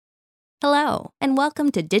Hello, and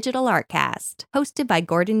welcome to Digital Artcast, hosted by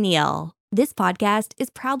Gordon Neal. This podcast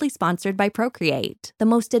is proudly sponsored by Procreate, the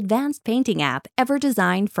most advanced painting app ever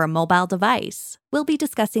designed for a mobile device. We'll be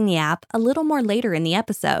discussing the app a little more later in the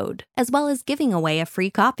episode, as well as giving away a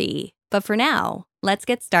free copy. But for now, let's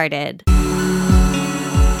get started.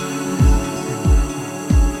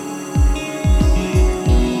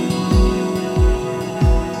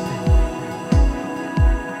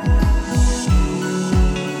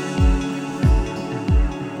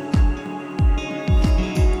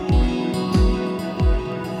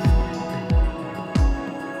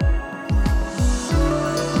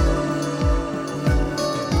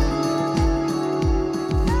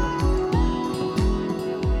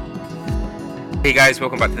 Hey guys,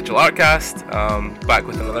 welcome back to Digital Artcast. Back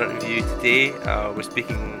with another interview today. We're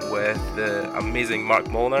speaking with the amazing Mark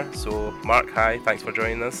Molnar. So Mark, hi, thanks for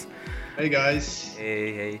joining us. Hey guys.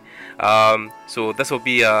 Hey. So this will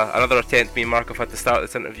be another attempt me and Mark have had to start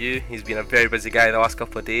this interview. He's been a very busy guy the last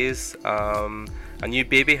couple of days. A new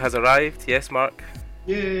baby has arrived, yes Mark?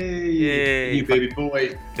 Yay! New baby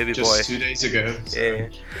boy. Just 2 days ago. So. Yeah.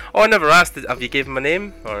 Oh, I never asked, have you gave him a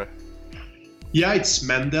name? Or? Yeah, it's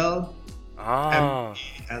Mendel. M-E-N-D-E-L.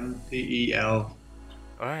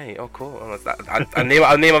 Alright, oh cool. A name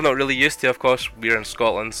I'm not really used to. Of course, we're in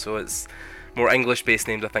Scotland, so it's more English-based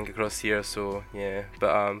names I think across here. So yeah,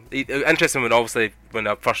 but interesting when I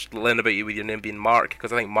first learned about you with your name being Mark,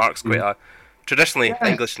 because I think Mark's quite a traditionally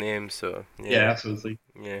English name. So yeah, absolutely.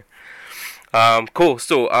 Yeah. Cool.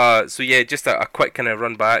 So yeah, just a quick kind of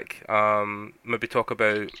run back. Maybe talk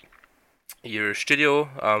about your studio,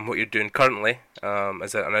 what you're doing currently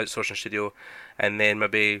as an outsourcing studio, and then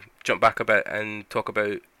maybe jump back a bit and talk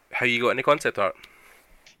about how you got into concept art.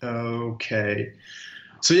 Okay,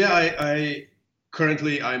 so yeah, I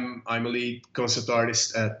currently I'm a lead concept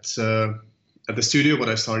artist at the studio, but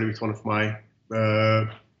I started with one of my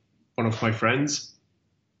friends.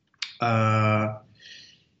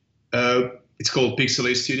 It's called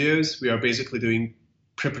Pixelate Studios. We are basically doing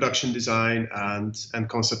pre-production design and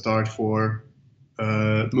concept art for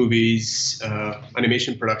movies,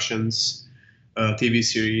 animation productions, TV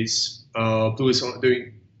series. Plus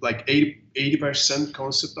doing like 80%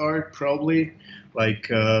 concept art probably,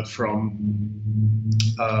 like from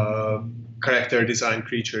character design,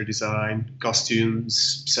 creature design,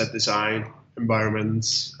 costumes, set design,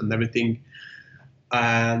 environments, and everything.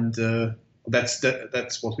 And that's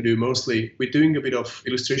what we do mostly. We're doing a bit of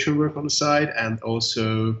illustration work on the side, and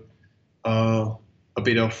also a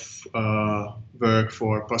bit of work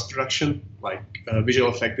for post-production, like visual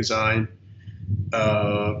effect design,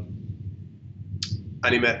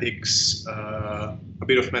 animatics, a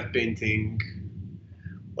bit of matte painting,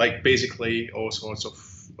 like basically all sorts of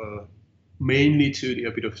mainly 2D,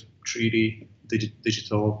 a bit of 3D,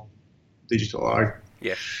 digital art.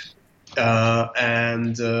 Yeah.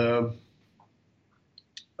 And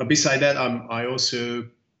beside that, I'm also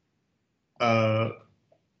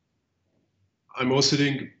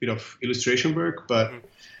doing a bit of illustration work, but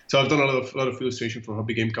so I've done a lot of illustration for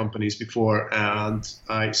hobby game companies before, and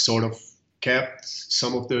I sort of kept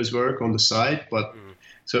some of those work on the side, but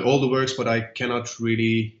so all the works, but I cannot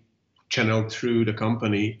really channel through the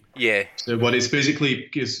company. Yeah. So what it's basically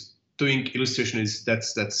is doing illustration is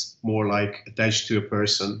that's more like attached to a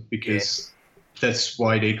person, because that's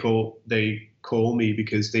why they call me,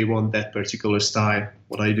 because they want that particular style,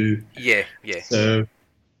 what I do. Yeah.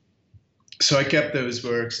 So I kept those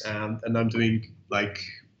works, and I'm doing like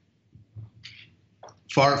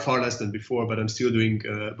far less than before, but I'm still doing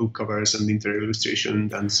book covers and interior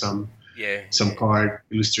illustration and some card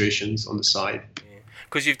illustrations on the side.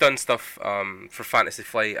 Because you've done stuff for Fantasy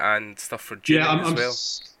Flight and stuff for Dune as well.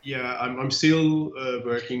 Yeah, I'm still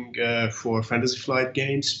working for Fantasy Flight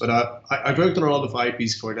games, but I worked on a lot of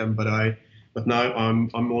IPs for them, but now I'm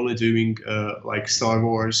only doing like Star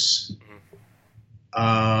Wars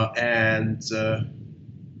and the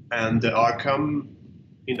Arkham,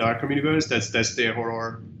 in the Arkham universe. That's their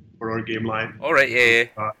horror game line. All right, yeah.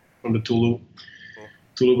 From the Tulu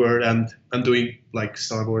world, and I'm doing like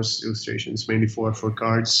Star Wars illustrations mainly for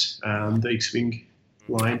cards and the X-Wing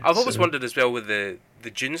line. I've always wondered as well with the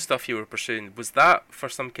Dune stuff you were pursuing. Was that for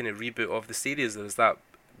some kind of reboot of the series, or is that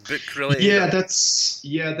book related? Yeah, that's.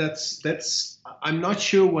 I'm not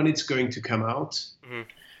sure when it's going to come out.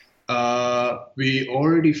 We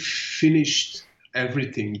already finished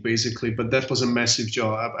everything basically, but that was a massive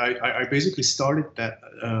job. I basically started that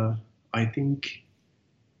I think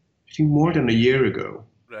more than a year ago.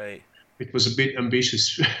 Right. It was a bit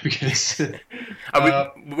ambitious because.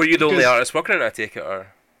 Were you the only artist working on it, I take it, or?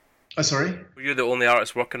 Sorry. Were you the only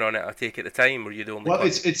artist working on it? I take at the time. Were you the only? Well,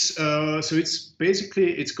 so it's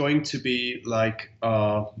basically it's going to be like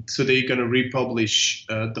so they're gonna republish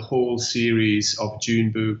the whole series of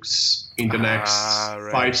Dune books in the next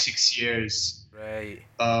right. 5-6 years. Right.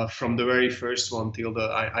 From the very first one till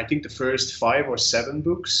I think the first 5 or 7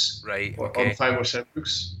 books. Right. Or Okay. 5 or 7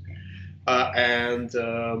 books, and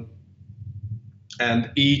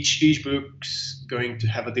each book's going to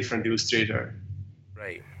have a different illustrator.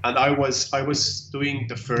 Right. And I was doing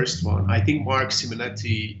the first one. I think Mark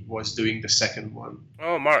Simonetti was doing the second one.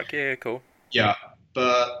 Oh, Mark, yeah, cool. Yeah,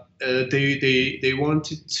 but they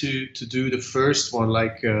wanted to do the first one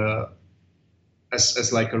like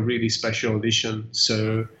as like a really special edition.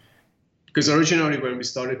 So because originally when we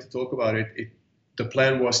started to talk about it, the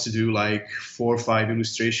plan was to do like 4 or 5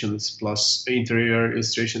 illustrations plus interior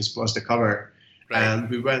illustrations plus the cover, Right. and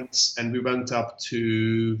we went up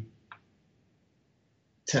to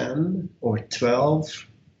 10 or 12,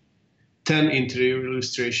 10 interior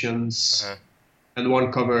illustrations, and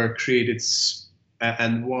 1 cover created,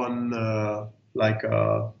 and 1 like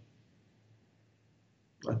a,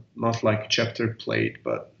 not like chapter plate,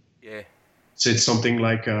 but yeah. So it's something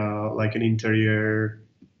like an interior.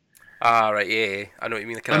 Right, yeah, I know what you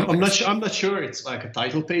mean. I'm not sure it's like a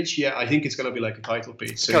title page. Yeah, I think it's gonna be like a title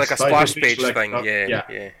page. So kind of like a splash page like, thing.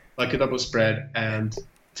 Yeah. Like a double spread, and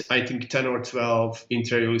I think 10 or 12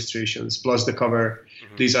 interior illustrations plus the cover.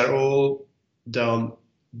 Mm-hmm. These are all done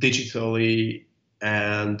digitally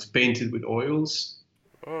and painted with oils.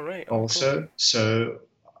 All right. Also, cool. So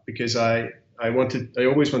because I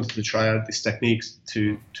always wanted to try out these techniques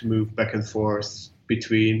to move back and forth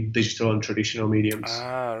between digital and traditional mediums.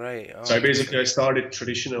 Right. So I started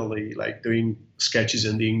traditionally, like doing sketches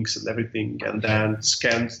and inks and everything, and then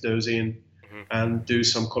scanned those in and do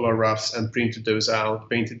some color roughs and printed those out,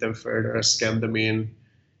 painted them further, scanned them in,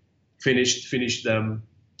 finished them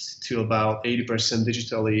to about 80%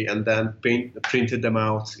 digitally, and then printed them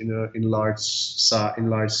out in large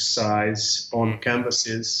size on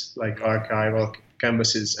canvases, like archival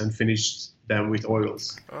canvases, and finished them with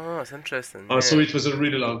oils. Oh, that's interesting. So it was a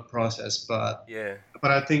really long process, but yeah.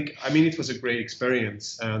 But I mean, it was a great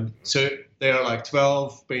experience. And so there are like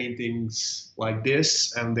 12 paintings like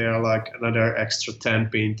this, and there are like another extra 10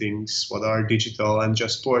 paintings what are digital and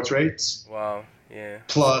just portraits. Wow. Yeah.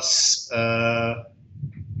 Plus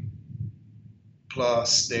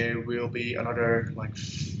there will be another like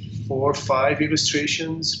 4 or 5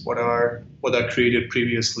 illustrations what are created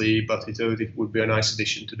previously, but it would be a nice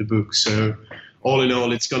addition to the book. So all in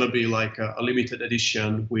all, it's going to be like a limited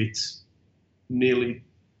edition with nearly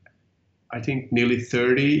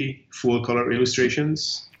 30 full color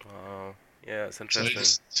illustrations. Wow. Yeah, it's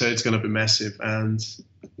interesting. So it's going to be massive, and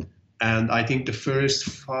I think the first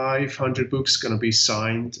 500 books going to be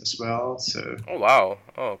signed as well. So. Oh wow!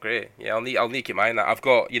 Oh great! Yeah, I'll need to keep my eye on that. I've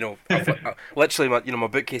got literally my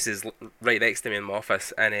bookcase is right next to me in my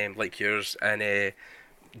office, and like yours, and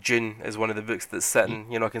Dune is one of the books that's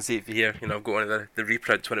sitting. I can see it here. I've got one of the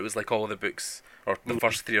reprints when it was like all of the books, or the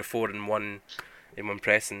first 3 or 4 in one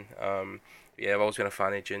pressing. Yeah, I've always been a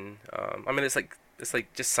fan of Dune. I mean, it's like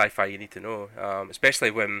just sci-fi you need to know, especially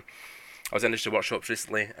when I was in industry workshops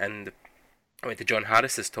recently, and I went to John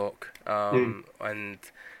Harris's talk, and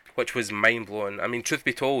which was mind blowing. I mean, truth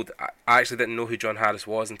be told, I actually didn't know who John Harris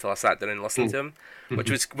was until I sat down and listened to him,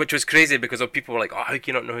 which was crazy because people were like, "Oh, how can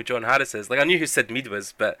you not know who John Harris is?" Like I knew who Sid Mead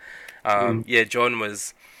was, but yeah, John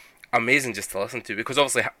was amazing just to listen to, because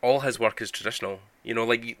obviously all his work is traditional.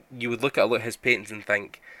 Like you would look at a lot of his paintings and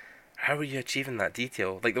think, how are you achieving that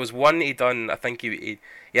detail? Like there was one he done, I think he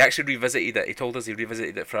actually revisited it. He told us he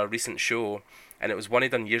revisited it for a recent show, and it was one he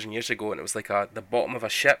done years and years ago, and it was like the bottom of a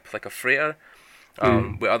ship, like a freighter,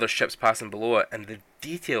 with other ships passing below it, and the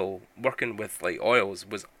detail working with like oils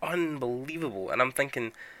was unbelievable. And I'm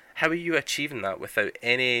thinking, how are you achieving that without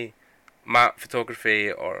any matte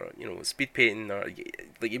photography or speed painting, or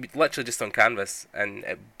like literally just on canvas? And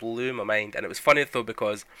it blew my mind. And it was funny though,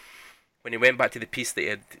 because when he went back to the piece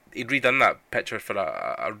that he'd redone that picture for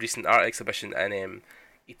a recent art exhibition, and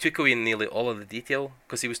he took away nearly all of the detail,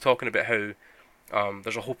 because he was talking about how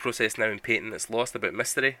there's a whole process now in painting that's lost about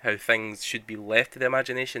mystery, how things should be left to the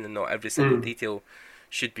imagination and not every single detail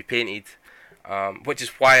should be painted, which is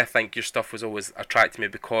why I think your stuff was always attracting me,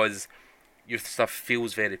 because your stuff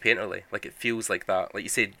feels very painterly. Like it feels like that, like you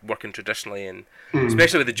said, working traditionally, and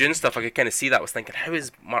especially with the Dune stuff, I could kind of see that. I was thinking, how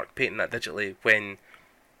is Mark painting that digitally when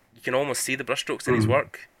you can almost see the brushstrokes in his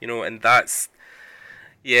work, and that's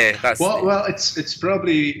well, it's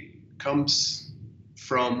probably comes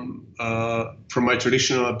from my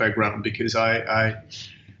traditional background, because I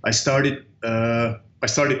started I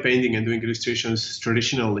started painting and doing illustrations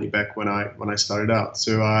traditionally back when I started out.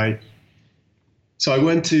 So I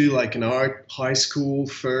went to like an art high school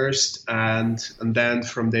first, and then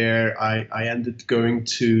from there I ended going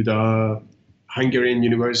to the Hungarian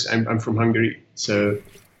University. I'm from Hungary, so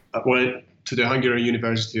I went to the Hungarian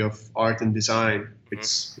University of Art and Design. It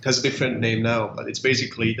has a different name now, but it's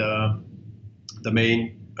basically the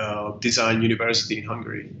main design university in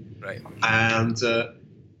Hungary. Right. And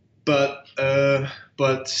but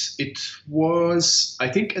it was, I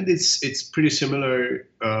think, and it's pretty similar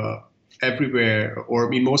everywhere, or I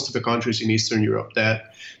mean most of the countries in Eastern Europe,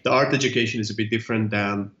 that the art education is a bit different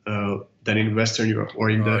than in Western Europe or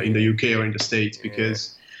in the UK or in the States,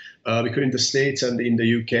 because in the States and in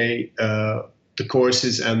the UK the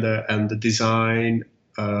courses and the design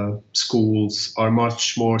schools are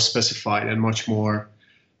much more specified and much more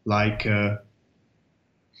like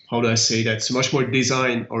how do I say that? It's much more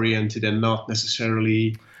design oriented and not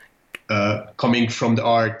necessarily coming from the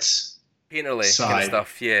arts painterly side kind of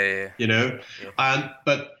stuff. Yeah. You know,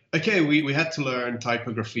 but okay, we had to learn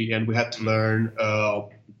typography and we had to learn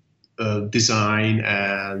design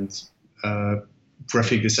and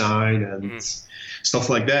graphic design and stuff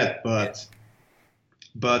like that.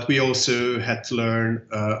 But we also had to learn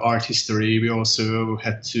art history. We also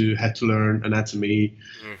had to learn anatomy,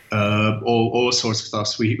 all sorts of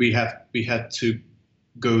stuff. We had to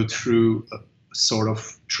go through a sort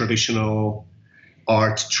of traditional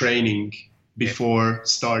art training before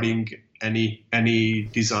starting any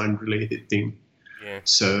design related thing. Yeah.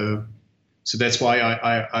 So that's why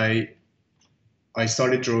I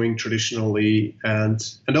started drawing traditionally, and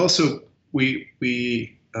also we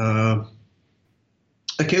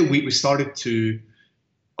started to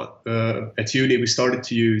at uni we started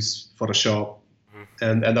to use Photoshop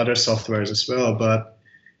and other softwares as well, but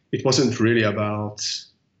it wasn't really about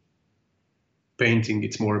painting.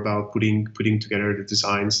 It's more about putting together the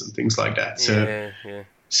designs and things like that.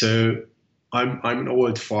 So I'm an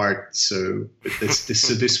old fart. So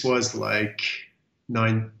this was like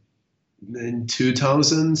in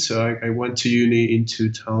 2000. So I went to uni in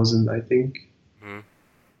 2000, I think.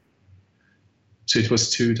 So it was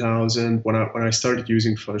 2000 when I started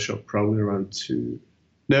using Photoshop, probably around two.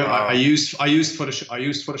 No, wow. I used Photoshop. I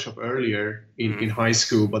used Photoshop earlier in high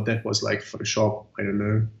school, but that was like Photoshop, I don't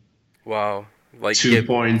know. Wow. Like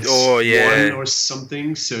 2.1 or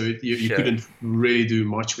something. So you couldn't really do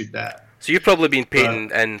much with that. So you've probably been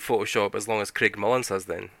painting in Photoshop as long as Craig Mullins has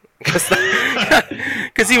then.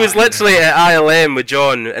 Because he was literally at ILM with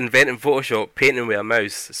John inventing Photoshop, painting with a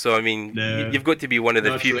mouse. So I mean, you've got to be one of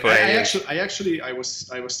the people. I was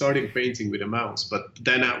starting painting with a mouse, but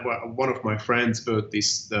then one of my friends bought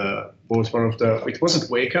this. Was one of the. It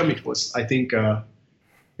wasn't Wacom. It was, I think, a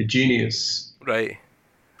Genius. Right.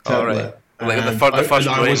 Tablet. All right. Like the first.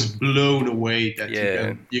 I was blown away that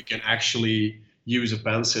you can actually use a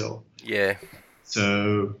pencil. Yeah.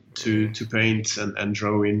 So to paint and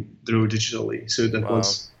draw digitally. So that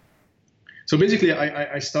was. So basically,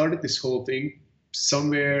 I started this whole thing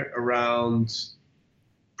somewhere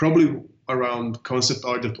probably around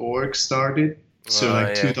conceptart.org started. So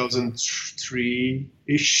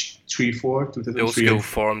 2003-ish, 2003. The old school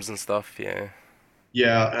forums and stuff, yeah.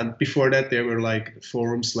 Yeah, and before that there were like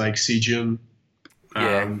forums like Cjun.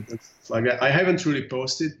 Like that. I haven't really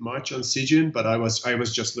posted much on Cjun, but I was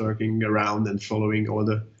just lurking around and following all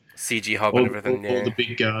the CG Hub and everything. All the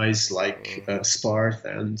big guys like Sparth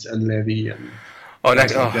and Levy and.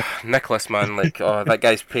 Nicholas, man, like that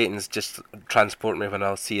guy's paintings just transport me when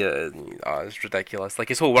I see it. It's ridiculous. Like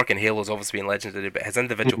his whole work in Halo's obviously been legendary, but his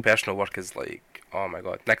individual personal work is like, oh my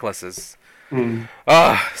god, Nicholas is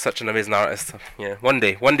such an amazing artist. Yeah, one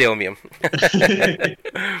day I'll meet him.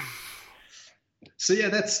 So yeah,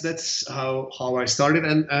 that's how I started,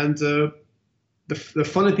 and the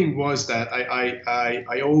funny thing was that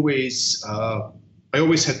I always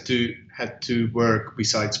had to work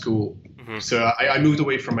besides school. So I moved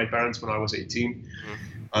away from my parents when I was 18,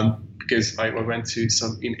 because I went to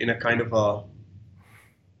in a kind of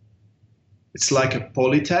it's like a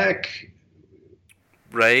polytech.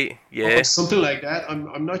 Right. Yeah. Or something like that.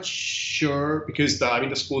 I'm not sure, because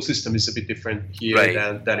the school system is a bit different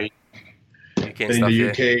here than in the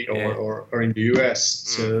UK or in the US.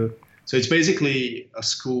 So it's basically a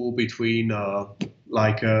school between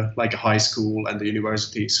like a high school and the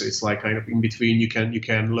university. So it's like kind of in between. You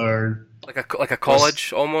can learn like a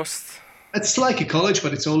college almost. It's like a college,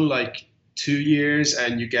 but it's only like 2 years,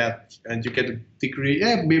 and you get a degree.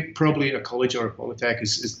 Yeah, maybe probably a college or a polytech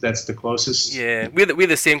is that's the closest. Yeah, we're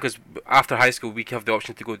the same, because after high school we have the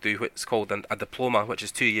option to go do what's called a diploma, which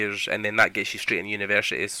is 2 years, and then that gets you straight into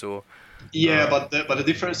university. So Yeah, but the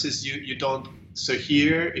difference is you don't. So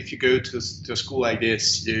here, if you go to a school like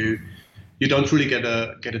this, you don't really get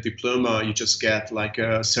a diploma. You just get like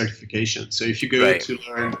a certification. So if you go Right. to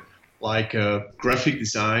learn like graphic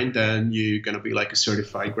design, then you're gonna be like a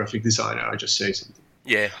certified graphic designer. I just say something.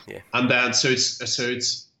 Yeah, yeah, And then so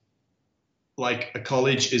it's like a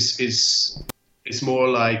college is more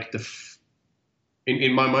like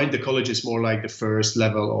in my mind, the college is more like the first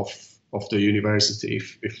level of the university,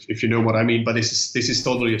 if you know what I mean. But this is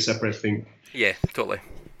totally a separate thing. yeah, totally.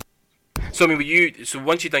 So I mean, so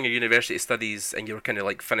once you'd done your university studies and you were kind of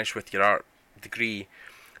like finished with your art degree,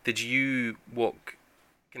 did you walk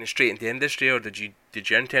kind of straight into industry, or did you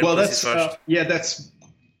enter Well, places first?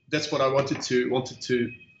 that's what I wanted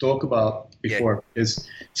to talk about before. Is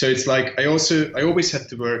so it's like I always had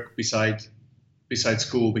to work beside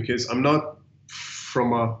school, because I'm not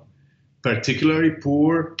from a particularly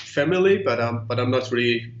poor family, but I'm not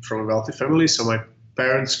really from a wealthy family, so my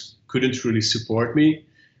parents couldn't really support me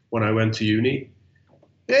when I went to uni.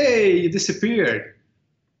 Hey, you disappeared.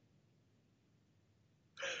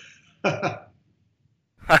 I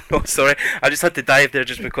know, sorry. I just had to dive there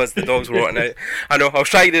just because the dogs were rotting out. I know, I was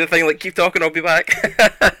trying to do the thing like, keep talking, I'll be back.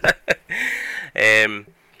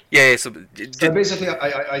 Yeah, so... So basically,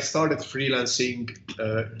 I started freelancing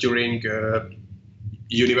during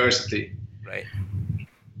university. Right.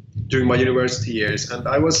 During my university years, and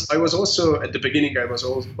I was also at the beginning. I was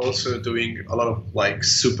also doing a lot of like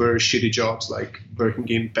super shitty jobs, like working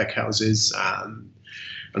in back houses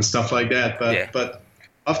and stuff like that. But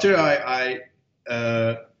after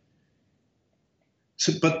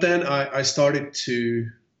but then I started to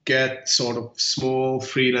get sort of small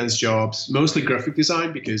freelance jobs, mostly graphic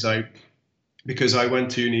design, because I went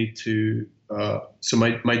to uni to. So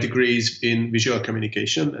my degree is in visual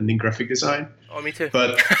communication and in graphic design. Oh, me too.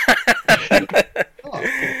 But oh,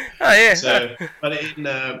 yeah. So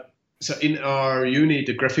in our uni,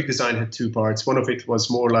 the graphic design had two parts. One of it was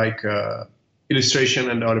more like illustration,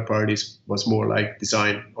 and the other part was more like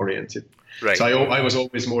design oriented. Right. So I was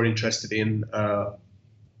always more interested in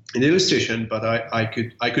illustration, but I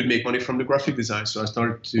could make money from the graphic design. So I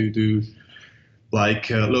started to do like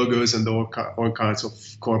logos and all kinds of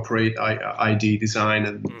corporate ID design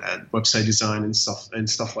and website design and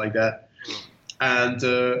stuff like that, and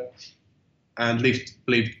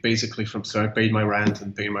lived basically from. So I paid my rent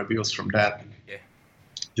and paid my bills from that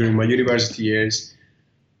during my university years,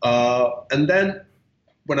 and then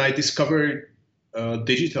when I discovered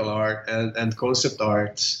digital art and concept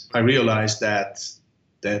art, I realized that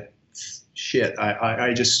shit,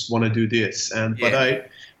 I just want to do this, but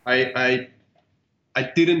I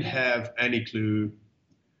didn't have any clue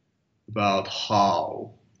about how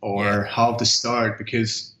to start,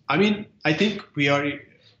 because I mean, I think the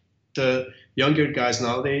younger guys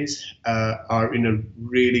nowadays are in a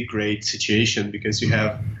really great situation, because you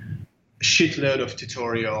have a shitload of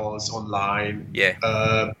tutorials online,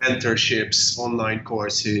 mentorships, online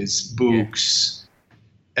courses, books,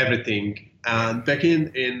 everything. And back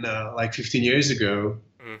in like 15 years ago,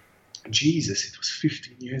 Jesus, it was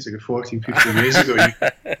 15 years ago, 14, 15 years ago.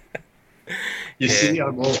 You see,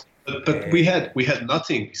 I'm old. But we had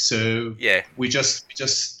nothing, so we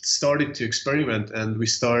just started to experiment, and we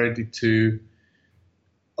started to.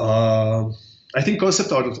 I think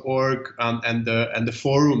conceptart.org and the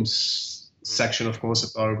forums section of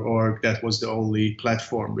conceptart.org, that was the only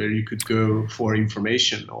platform where you could go for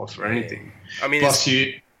information or for anything. I mean, plus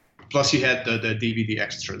you had the DVD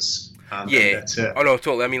extras. And that's it. Oh no,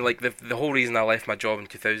 totally. I mean, like the whole reason I left my job in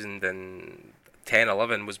 2010,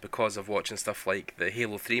 11 was because of watching stuff like the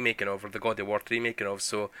Halo 3 making of, or the God of War 3 making of.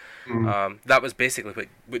 So that was basically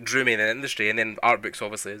what drew me in the industry, and then art books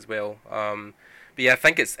obviously as well. But yeah, I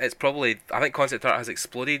think it's probably, I think concept art has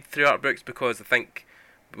exploded through art books, because I think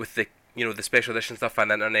with the the special edition stuff on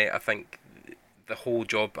the internet, I think the whole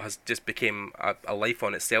job has just became a life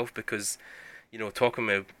on itself, because talking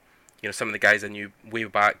with some of the guys I knew way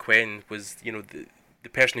back when was, the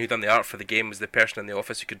person who done the art for the game was the person in the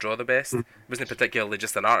office who could draw the best. It wasn't particularly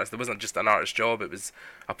just an artist. It wasn't just an artist's job. It was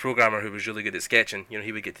a programmer who was really good at sketching.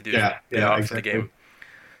 He would get to do the art for the game.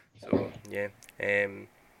 So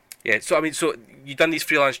So I mean, so you done these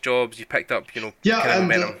freelance jobs. You picked up, kind of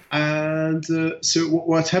momentum. So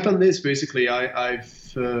what happened is basically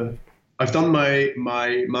I've done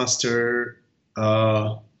my master.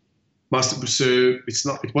 So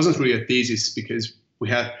it wasn't really a thesis, because we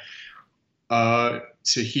had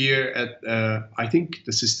so here at I think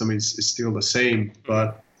the system is still the same,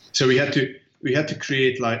 but so we had to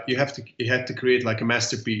create like you had to create like a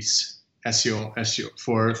masterpiece as your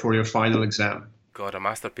for your final exam. God, a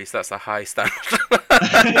masterpiece, that's a high standard.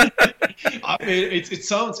 I mean, it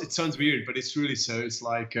sounds weird, but it's really so. It's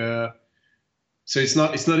like so it's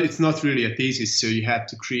not really a thesis. So you had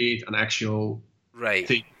to create an actual Right.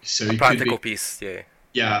 thing. So A it could practical be piece, yeah.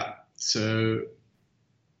 yeah. So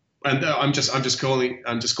and I'm just calling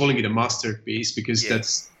it a masterpiece because Yeah.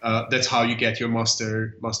 that's how you get your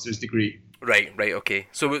master's degree. Right, okay.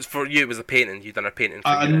 So for you, it was a painting. You done a painting for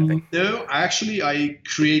you and everything. No, actually, I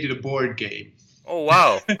created a board game. Oh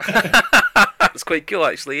wow, that's quite cool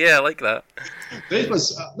actually. Yeah, I like that. It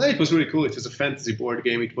was really cool. It was a fantasy board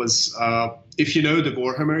game. It was if you know the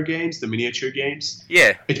Warhammer games, the miniature games.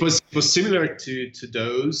 Yeah. It was similar to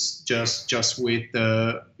those, just with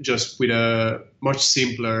a much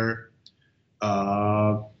simpler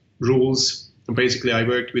rules. And basically, I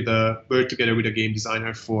worked together with a game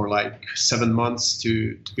designer for like 7 months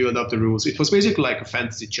to build up the rules. It was basically like a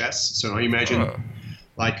fantasy chess. So I imagine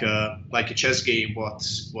like a chess game. What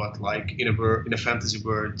like in a fantasy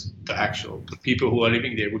world, the people who are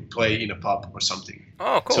living there would play in a pub or something.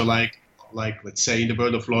 Oh, cool. So like let's say in the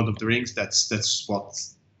world of Lord of the Rings, that's what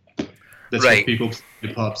Right. what people play in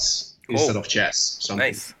the pubs instead of chess. Something.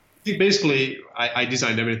 Nice. Basically, I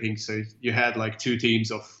designed everything. So you had like 2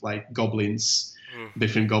 teams of like goblins,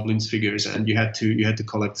 different goblins figures, and you had to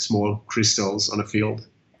collect small crystals on a field,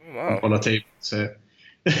 Wow. on a table. So,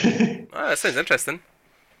 That sounds interesting.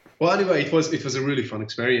 well, anyway, it was a really fun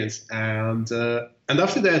experience, and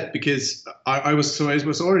after that, because I was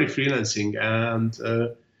already freelancing,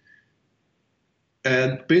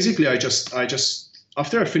 and basically I just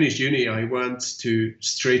after I finished uni, I went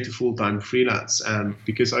straight to full-time freelance, and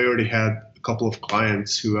because I already had a couple of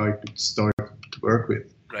clients who I could start to work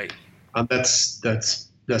with, Right. and that's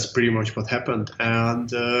pretty much what happened. And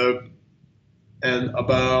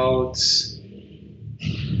about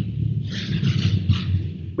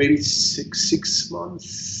maybe six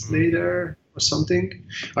months later or something,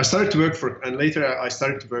 I started to work for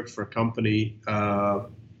a company, for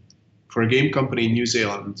a game company in New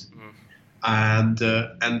Zealand. And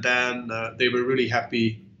then they were really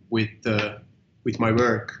happy with my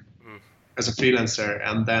work as a freelancer,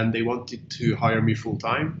 and then they wanted to hire me full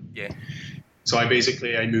time. Yeah. So I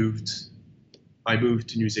moved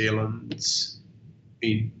to New Zealand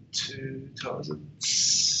in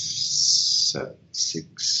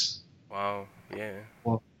 2006. Wow. Yeah.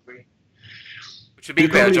 Well, Which would be You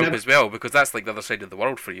quite a probably jump never- as well, because that's like the other side of the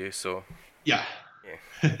world for you. So. yeah.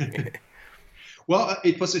 Yeah. Well,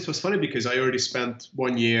 it was funny because I already spent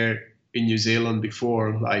 1 year in New Zealand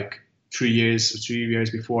before, like 3 years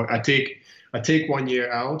before. I take 1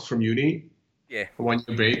 year out from uni, Yeah. a 1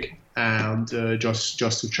 year break, and just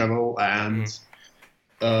to travel and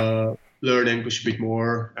learn English a bit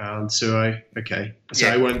more. And so I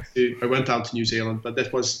went out to New Zealand, but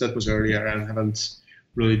that was earlier, and haven't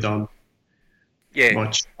really done Yeah.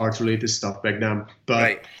 much art related stuff back then. But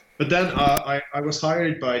Right. But then I was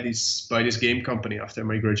hired by this game company after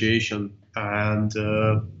my graduation, and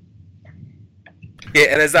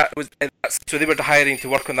Yeah, and so they were hiring to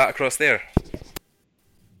work on that across there?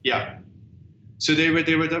 yeah, so they were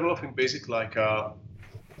developing basically like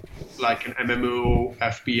an MMO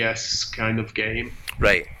FPS kind of game.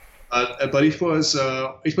 Right. But it was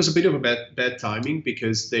a bit of a bad timing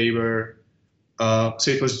because they were so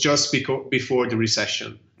it was just before the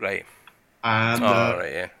recession, Right. and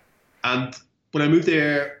Right, yeah. and when I moved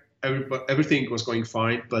there, everything was going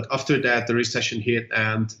fine. But after that, the recession hit,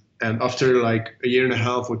 and after like a year and a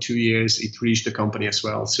half or 2 years, it reached the company as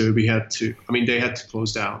well. So they had to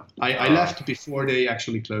close down. I left before they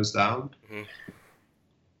actually closed down. Mhm.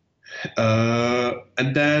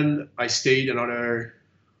 And then I stayed another,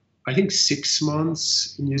 I think, 6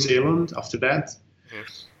 months in New Zealand after that.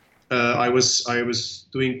 I was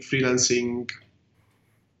doing freelancing.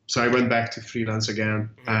 So I went back to freelance again,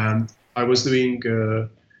 and I was doing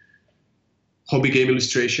hobby game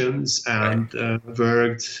illustrations and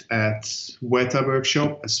worked at Weta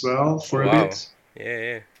Workshop as well for a bit.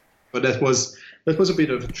 Yeah. But that was a bit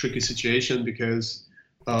of a tricky situation because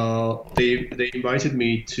they invited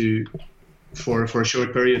me for a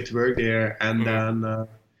short period to work there, and then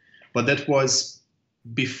but that was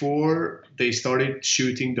before they started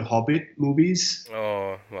shooting the Hobbit movies.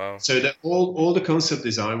 Oh, wow. So that all the concept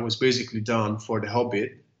design was basically done for the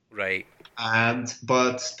Hobbit, Right.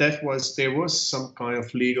 but there was some kind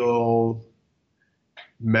of legal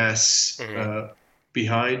mess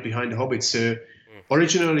behind the Hobbit. So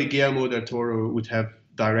originally Guillermo del Toro would have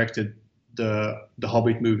directed the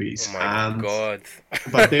Hobbit movies. Oh my God.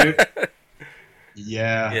 But they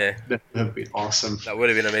yeah, Yeah. that would have been awesome. That would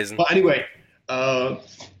have been amazing. But anyway,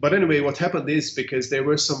 what happened is because there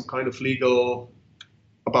was some kind of legal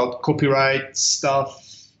about copyright stuff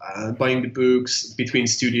buying the books between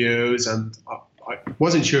studios, and I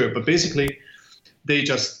wasn't sure. But basically, they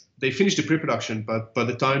finished the pre-production, but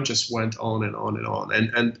the time just went on and on and on.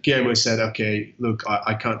 And Guillermo said, okay, look,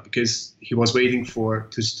 I can't, because he was waiting to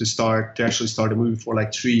actually start the movie for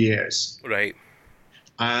like 3 years. Right.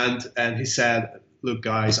 And he said, look,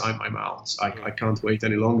 guys, I'm out. I can't wait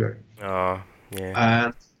any longer. Oh,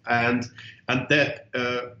 yeah. And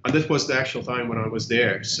that was the actual time when I was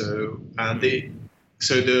there. So the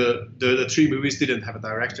 3 movies didn't have a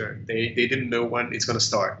director. They didn't know when it's going to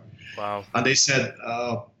start. Wow. And they said,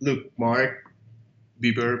 look, Mark,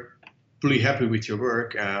 we were pretty happy with your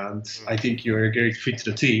work, and I think you're a great fit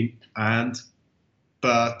to the team.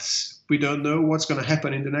 But we don't know what's going to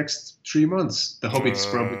happen in the next 3 months. The Hobbit is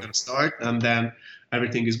probably going to start, and then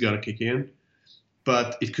everything is going to kick in.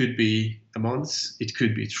 But it could be a month, it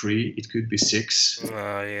could be 3, it could be 6.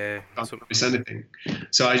 Yeah. Can't promise anything.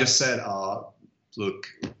 So I just said, look,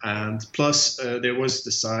 and plus there was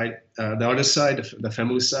the other side, the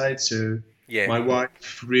family side. So my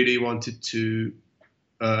wife really wanted to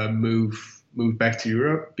move back to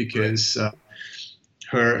Europe, because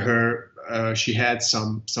she had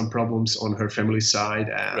some problems on her family side,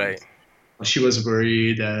 and she was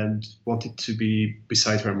worried and wanted to be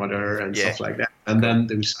beside her mother and stuff like that. And then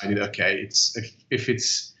they decided, okay, if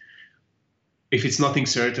it's nothing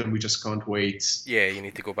certain, we just can't wait. Yeah, you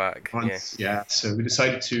need to go back. Yeah, so we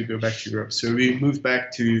decided to go back to Europe. So we moved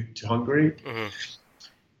back to Hungary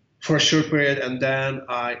for a short period, and then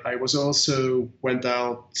I was also went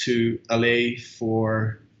out to LA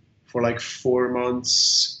for like 4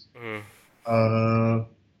 months, and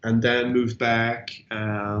then moved back,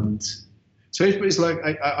 and so it was like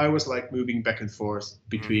I was like moving back and forth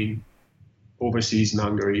between overseas and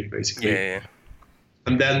Hungary, basically. Yeah.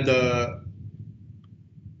 And then the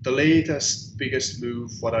latest, biggest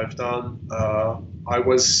move what I've done, I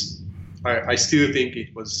still think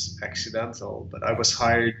it was accidental, but I was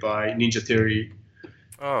hired by Ninja Theory.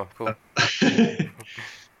 Oh, cool.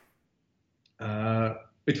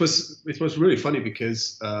 It was really funny,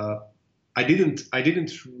 because I didn't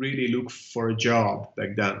really look for a job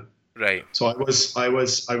back then. Right. So I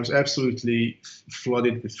was absolutely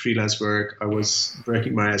flooded with freelance work. I was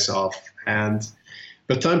breaking my ass off,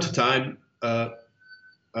 but time to time,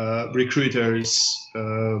 recruiters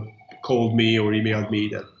called me or emailed me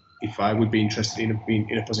that if I would be interested in being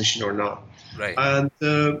in a position or not. Right. And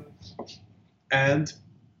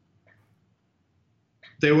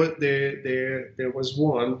there was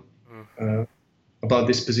one about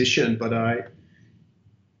this position,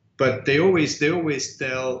 but they always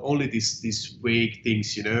tell only these vague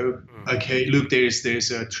things, Okay, look, there's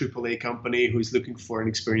a AAA company who's looking for an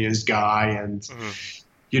experienced guy, and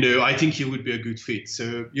I think he would be a good fit.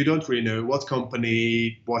 So you don't really know what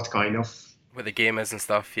company, what kind of, what the game is and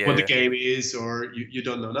stuff. Yeah. What the game is, or you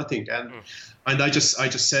don't know nothing. And I just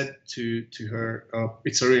said to her,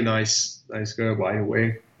 it's a really nice girl, by the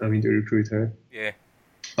way. I mean, the recruiter. Yeah.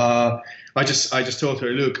 I just told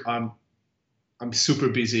her, look, I'm super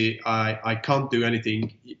busy. I can't do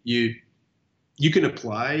anything. You can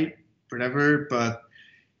apply, whatever, but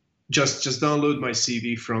just download my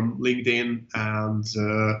CV from LinkedIn, and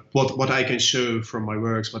what I can show from my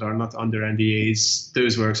works, but are not under NDAs.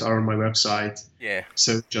 Those works are on my website. Yeah.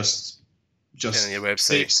 So just on your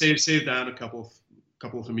website. save down a couple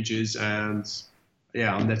of images, and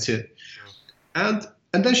that's it. And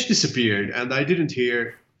then she disappeared, and I didn't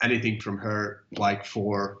hear anything from her like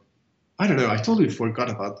for, I don't know, I totally forgot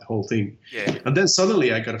about the whole thing. Yeah. And then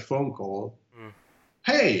suddenly I got a phone call.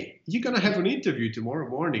 Hey, you're going to have an interview tomorrow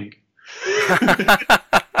morning.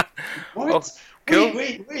 What? Oh, cool.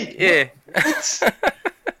 Wait. Yeah.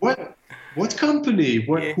 What company?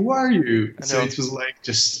 Yeah. Who are you? I So know. it was like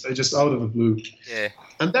just out of the blue. Yeah.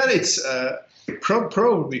 And then it's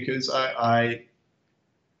probably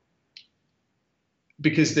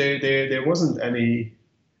because there wasn't any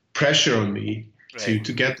pressure on me to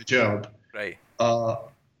get the job. Right.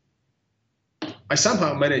 I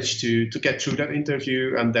somehow managed to get through that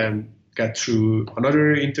interview, and then get through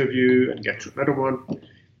another interview, and get through another one,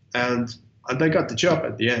 and I got the job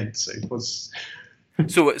at the end. So it was.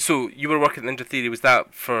 So you were working at Ninja Theory. Was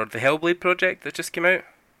that for the Hellblade project that just came out?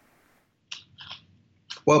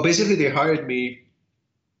 Well, basically they hired me.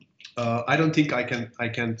 I don't think I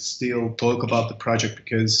can still talk about the project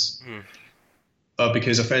because of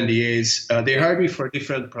NDAs. They hired me for a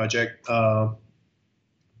different project.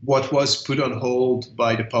 What was put on hold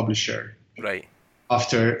by the publisher. Right.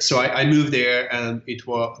 So I moved there, and it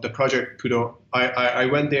was the project put on. I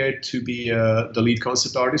went there to be the lead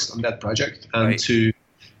concept artist on that project, and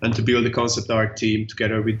and to build a concept art team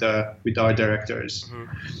together with our directors.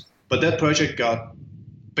 But that project got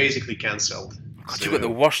basically cancelled. God, you got the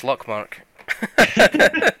worst luck, Mark.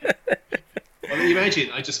 Well, imagine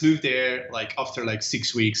I just moved there like after like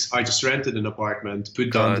 6 weeks. I just rented an apartment,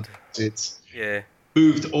 put down the deposits,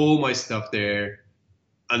 moved all my stuff there,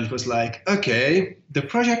 and it was like, okay, the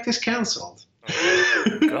project is cancelled.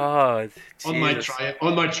 God, on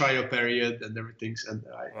my trial period and everything, and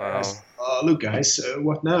I asked, look, guys,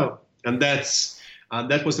 what now? And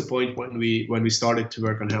that was the point when we started to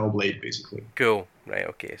work on Hellblade, basically. Cool, right?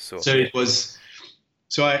 Okay, so it was.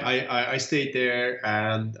 So I stayed there,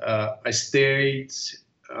 and I stayed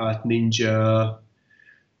at Ninja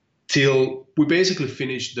till we basically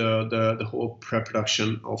finished the whole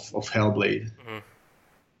pre-production of Hellblade.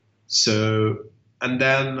 So, and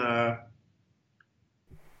then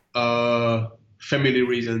family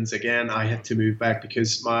reasons again, I had to move back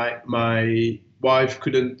because my wife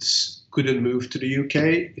couldn't move to the UK.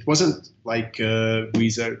 It wasn't like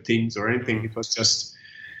visa things or anything. It was just.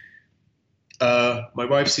 My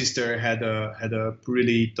wife's sister had a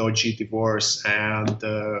really dodgy divorce, and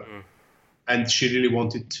she really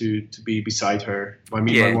wanted to be beside her. I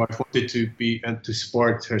mean, my wife wanted to be and to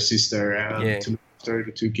support her sister and to look after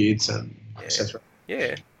the 2 kids and etc.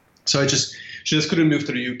 Yeah. So she just couldn't move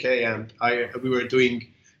to the UK, and we were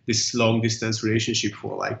doing this long distance relationship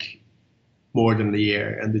for like more than a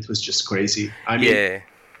year, and it was just crazy. I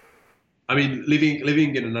mean,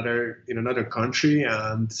 living in another country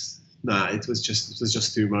and. Nah, it was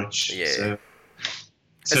just too much. Yeah.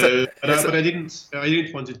 But I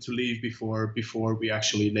didn't want it to leave before we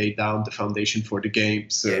actually laid down the foundation for the game.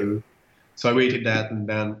 So I waited that, and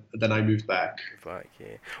then I moved back.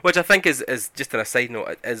 Which I think is just on a side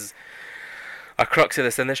note is a crux of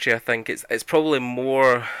this industry. I think it's probably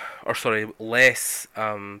less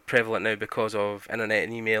prevalent now because of internet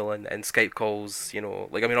and email and Skype calls. You know,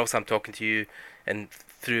 like I mean, obviously I'm talking to you and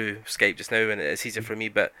through Skype just now, and it's easier for me,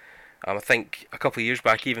 but. I think a couple of years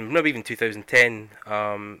back, maybe even 2010,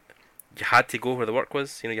 you had to go where the work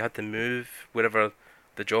was. You know, you had to move wherever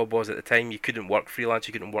the job was at the time. You couldn't work freelance.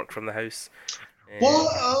 You couldn't work from the house.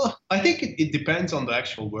 Well, I think it depends on the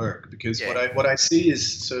actual work, because what I see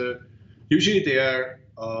is usually they are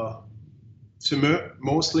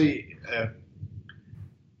mostly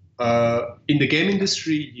in the game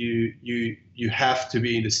industry. You have to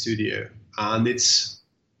be in the studio, and it's.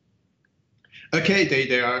 Okay,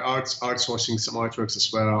 they are outsourcing some artworks as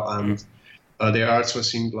well, and they are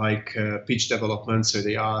outsourcing like pitch development. So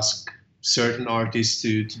they ask certain artists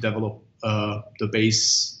to develop the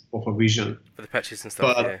base of a vision for the pitches and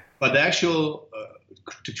stuff. But the actual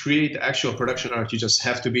to create the actual production art, you just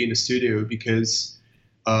have to be in the studio, because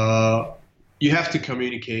you have to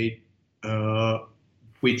communicate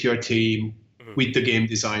with your team, with the game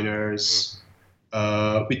designers.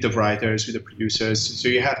 With the writers, with the producers, so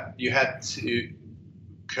you have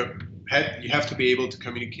to be able to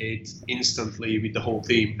communicate instantly with the whole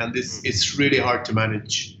team, and it's really hard to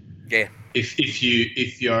manage. Yeah. If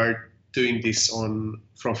you are doing this from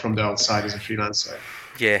the outside as a freelancer.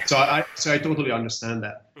 Yeah. So I totally understand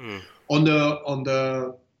that. On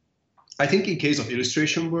the I think in case of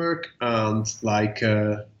illustration work and like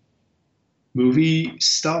movie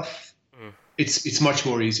stuff. It's much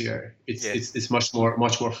more easier. It's much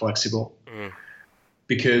more flexible,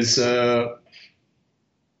 because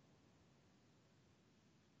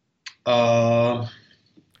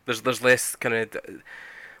there's less kind of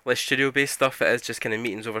less studio based stuff. It is just kind of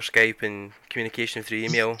meetings over Skype and communication through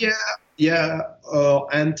email.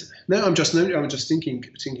 And now I'm just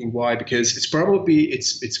thinking why, because it's probably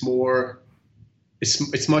it's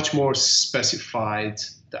much more specified,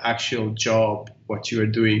 the actual job what you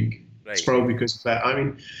are doing. Right. It's probably because of that. I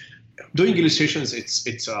mean, doing illustrations,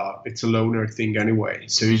 it's a loner thing anyway.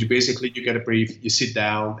 So you get a brief, you sit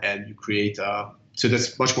down and you create so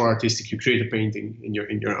that's much more artistic. You create a painting in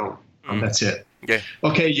your own, and that's it. Yeah.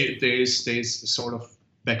 Okay. There's sort of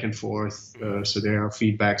back and forth. So there are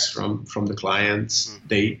feedbacks from the clients.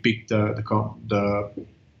 They pick the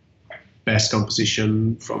best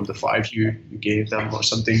composition from the 5 you gave them or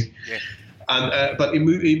something. Yeah. And but in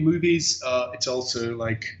movies, it's also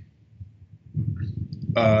like.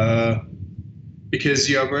 Because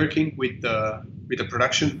you are working with the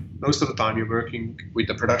production, most of the time you're working with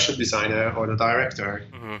the production designer or the director.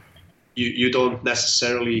 You don't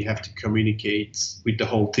necessarily have to communicate with the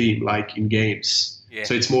whole team like in games. Yeah.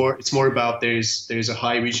 So it's more about there's a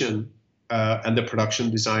high vision, and the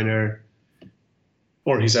production designer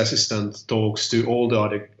or his assistant talks to all the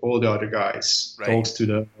other guys. Right. Talks to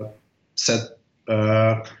the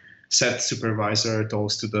set supervisor,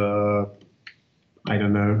 talks to the I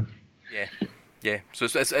don't know. Yeah. So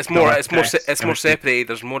it's more separated.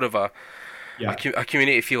 There's more of a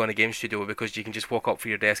community feel in a game studio because you can just walk up for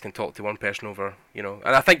your desk and talk to one person over, And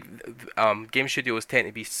I think game studios tend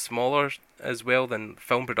to be smaller as well than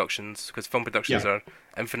film productions because film productions are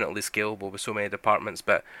infinitely scalable with so many departments.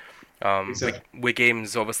 But with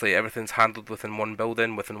games, obviously everything's handled within one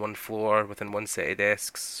building, within one floor, within one set of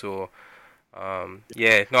desks. So I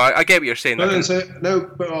get what you're saying.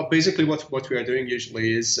 But basically what we are doing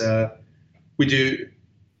usually is we do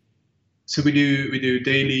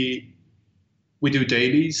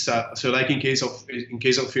dailies. So like in case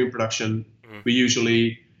of film production, we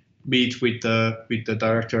usually meet with the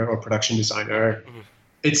director or production designer.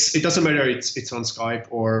 It doesn't matter. It's on Skype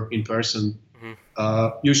or in person.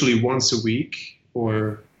 Usually once a week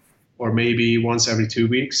or maybe once every 2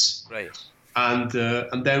 weeks. Right. And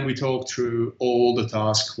then we talk through all the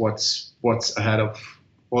tasks. What's ahead of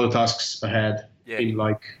all the tasks ahead in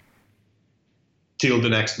like till the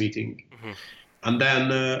next meeting. And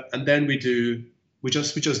then we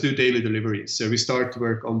just do daily deliveries. So we start to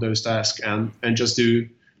work on those tasks and just do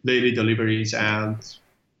daily deliveries and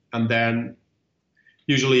then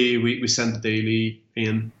usually we send the daily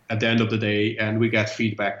in at the end of the day and we get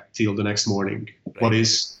feedback till the next morning. Right.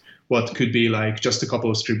 What could be like just a couple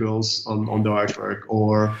of scribbles on the artwork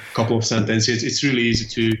or a couple of sentences. It's really easy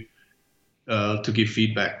to give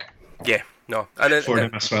feedback. Yeah, no, for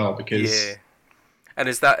them as well because. Yeah. And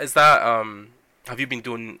is that have you been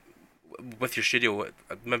doing with your studio,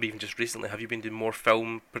 maybe even just recently, have you been doing more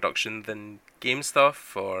film production than game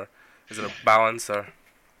stuff, or is it a balance? Or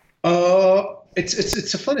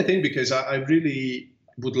it's a funny thing because I really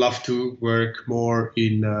would love to work more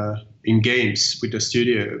in games with the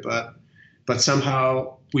studio, but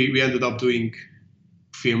somehow we ended up doing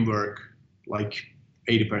film work like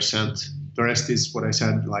 80%. The rest is what I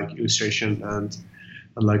said, like illustration and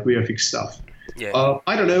like VFX stuff. Yeah.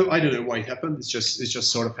 I don't know why it happened. It's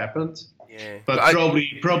just sort of happened. Yeah. But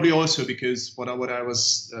probably also because what I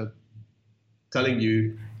was telling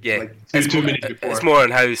you. Yeah. Like two minutes before. It's more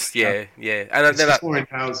in house. Yeah. And it's more in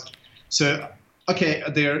house. So okay,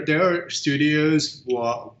 there are studios who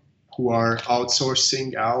are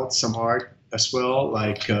outsourcing out some art as well,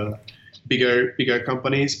 like bigger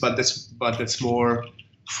companies. But that's more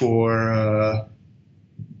for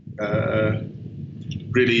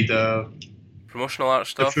really the promotional art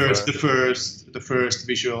stuff. The first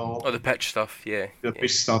visual. Oh, the pitch stuff, yeah.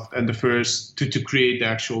 Pitch stuff and the first to create the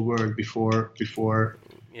actual world before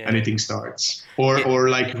anything starts. Or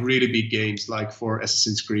like really big games like for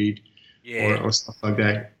Assassin's Creed or stuff like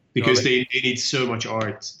that. Because they need so much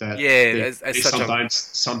art that they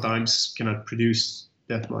sometimes cannot produce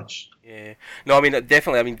that much. Yeah. No, I mean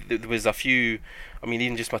definitely. I mean there was a few. I mean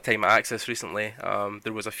even just my time at Access recently.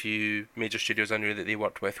 There was a few major studios I knew that they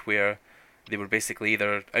worked with where they were basically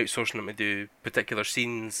either outsourcing them to do particular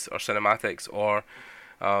scenes or cinematics, or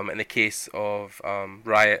in the case of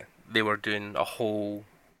Riot, they were doing a whole,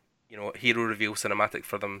 hero reveal cinematic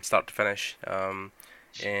for them, start to finish.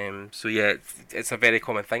 So yeah, it's a very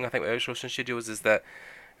common thing I think with outsourcing studios is that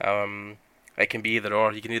it can be either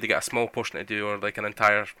or. You can either get a small portion to do or like an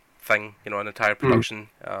entire thing, an entire production.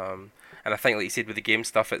 And I think, like you said, with the game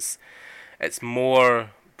stuff, it's more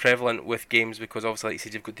prevalent with games because obviously, like you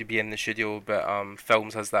said, you've got to be in the studio, but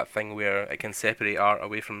films has that thing where it can separate art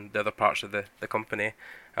away from the other parts of the company,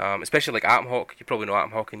 especially like Atom Hawk. You probably know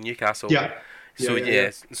Atom Hawk in Newcastle. Yeah. So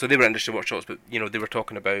they were industry workshops, but they were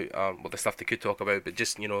talking about the stuff they could talk about, but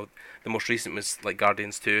just the most recent was like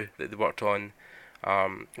Guardians 2 that they worked on,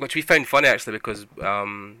 which we found funny actually because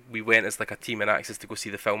we went as like a team in Access to go see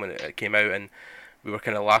the film and it came out, and we were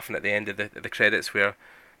kind of laughing at the end of the credits where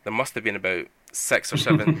there must have been about 6 or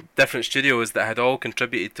 7 different studios that had all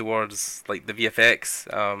contributed towards like the VFX.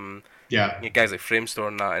 Guys like Framestore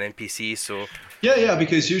and that, and NPC. So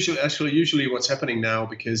because usually what's happening now,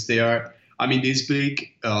 because they are, I mean, these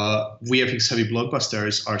big VFX heavy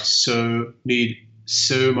blockbusters need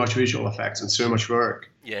so much visual effects and so much work.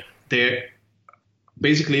 Yeah, they're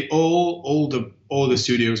basically all the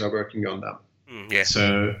studios are working on them.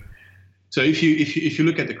 So if you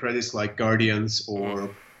look at the credits like Guardians or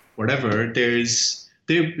whatever, they're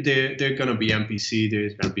gonna be NPC,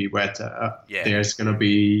 there's gonna be Weta, there's gonna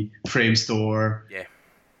be Framestore,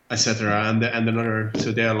 etc. And another.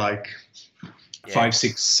 So they're like 5,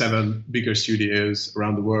 6, 7 bigger studios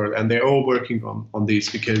around the world, and they're all working on these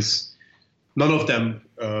because none of them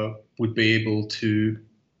would be able to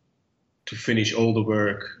finish all the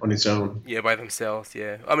work on its own. Yeah, by themselves.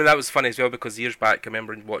 Yeah, I mean that was funny as well because years back I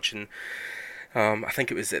remember watching I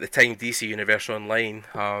think it was at the time DC Universe Online,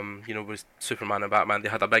 was Superman and Batman. They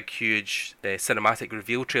had a big, huge cinematic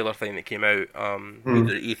reveal trailer thing that came out,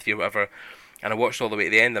 either at E3 or whatever, and I watched all the way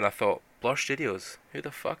to the end, and I thought, Blur Studios? Who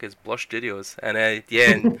the fuck is Blur Studios? And and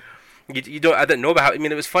you don't. I didn't know about. I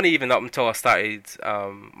mean, it was funny even up until I started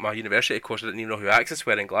my university course. I didn't even know who Axis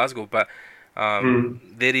were in Glasgow, but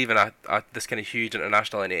they're even this kind of huge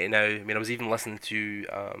international entity now. I mean, I was even listening to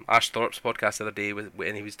Ash Thorpe's podcast the other day,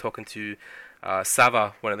 and he was talking to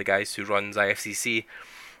Sava, one of the guys who runs IFCC,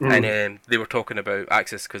 and they were talking about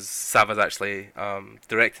Axis because Sava's actually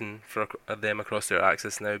directing for them across their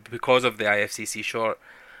Axis now because of the IFCC short,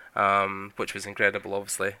 which was incredible,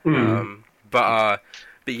 obviously. But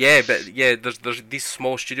yeah, there's these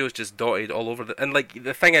small studios just dotted all over and like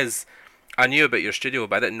the thing is, I knew about your studio,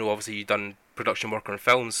 but I didn't know obviously you'd done production work on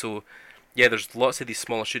films. So yeah, there's lots of these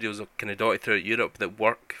smaller studios kind of dotted throughout Europe that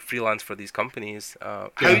work freelance for these companies. How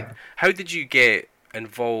did you get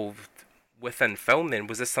involved within film then?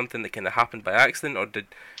 Was this something that kind of happened by accident, or did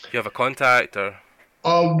you have a contact, or?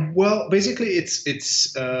 Well, basically, it's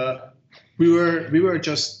we were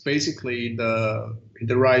just basically in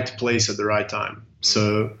the right place at the right time.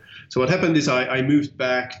 So what happened is I moved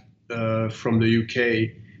back from the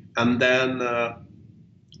UK, and then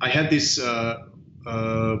I had this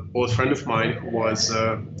old friend of mine who was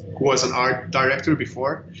an art director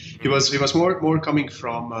before. He was more coming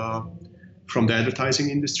from the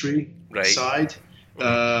advertising industry side,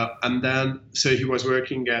 and then so he was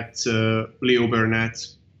working at Leo Burnett,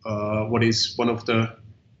 what is one of the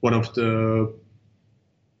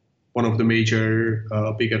major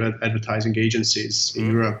big advertising agencies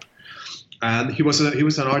in Europe, and he was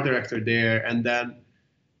an art director there, and then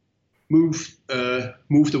moved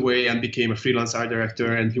away and became a freelance art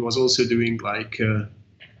director, and he was also doing like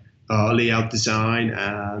layout design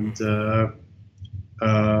and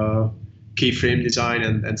keyframe design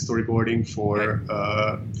and storyboarding for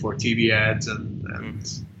TV ads and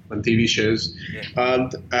TV shows,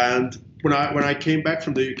 and when I came back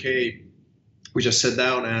from the UK, we just sat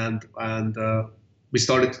down and we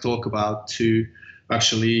started to talk about to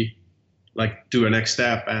actually like do a next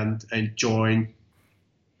step and join.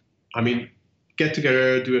 I mean, get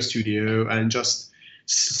together, do a studio, and just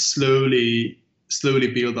slowly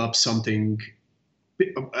build up something.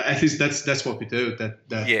 At least that's what we do. There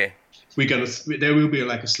will be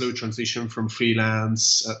like a slow transition from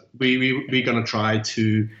freelance. We're gonna try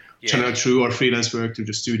to channel through our freelance work to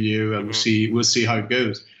the studio, and we'll see how it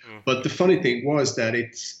goes. But the funny thing was that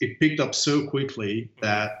it picked up so quickly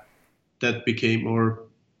that became our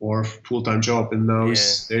full-time job, and now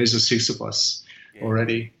there is a 6 of us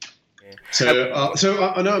already. So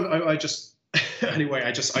I just anyway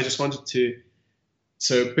I just wanted to.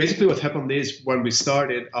 So basically, what happened is when we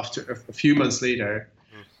started, after a few months later,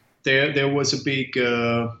 there was a big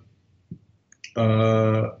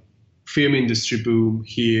film industry boom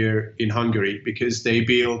here in Hungary, because they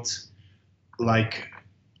built like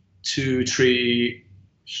 2-3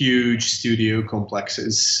 huge studio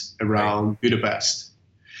complexes around Budapest.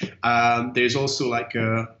 There's also like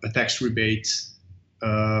a tax rebate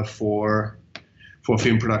for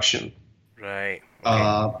film production. Right.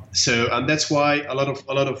 Okay. And that's why a lot of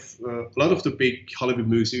the big Hollywood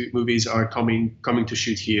movies are coming to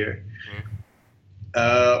shoot here.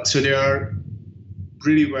 So they are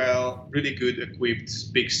really good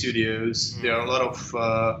equipped big studios. There are a lot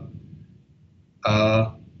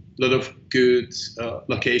of good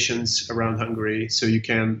locations around Hungary. So you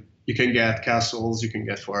can get castles, you can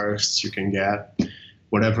get forests, you can get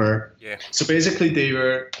whatever. Yeah. So basically, they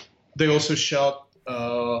also shot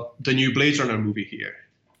the new Blade Runner movie here.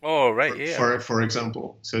 Oh right, yeah. For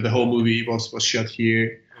example, so the whole movie was shot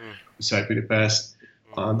here, beside Budapest.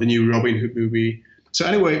 The new Robin Hood movie. So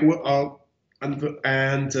anyway,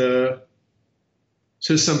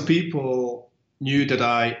 so some people knew that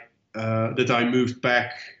I moved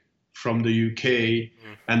back from the UK,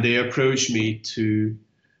 and they approached me to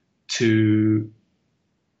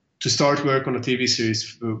start work on a TV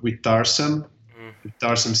series with Tarsem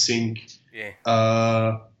Singh,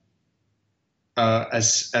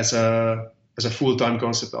 as a full-time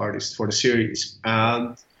concept artist for the series.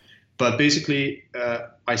 But basically,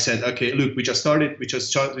 I said, okay, look, we just started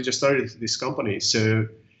this company, so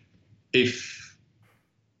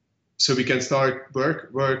we can start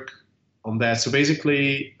work on that. So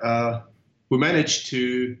basically, we managed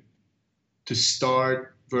to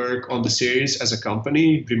start work on the series as a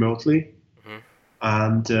company remotely,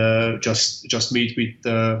 and just meet with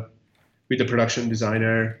the production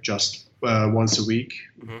designer just once a week,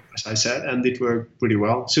 as I said, and it worked pretty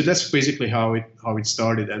well. So that's basically how it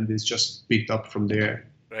started, and it's just picked up from there.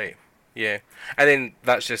 Right. Yeah, and then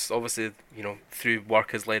that's just obviously, you know, through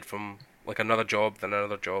work has led from like another job, then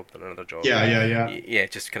another job, then another job. Yeah, yeah, yeah. Yeah,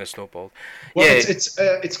 just kind of snowballed. Well, Yeah,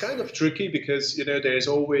 it's kind of tricky because there's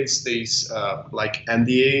always these like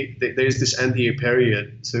NDA. There's this NDA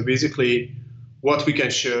period. So basically, what we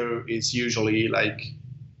can show is usually like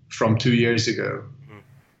from 2 years ago. mhm,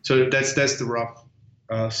 So that's the rough.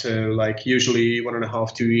 So like usually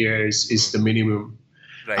 1.5, 2 years is mhm, the minimum.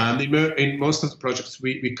 right. And in most of the projects,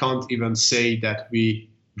 we can't even say that we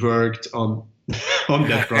worked on on that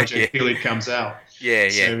Yeah, project till it comes out. yeah,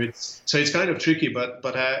 yeah. So it's kind of tricky. But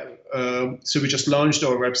so we just launched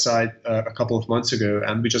our website a couple of months ago,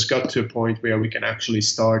 and we just got to a point where we can actually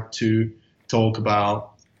start to talk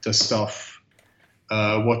about the stuff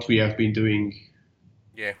what we have been doing.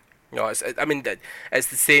 Yeah. No, I mean, it's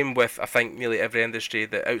the same with, I think, nearly every industry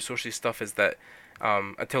that outsources stuff is that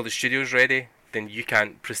until the studio's ready, then you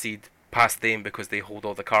can't proceed past them because they hold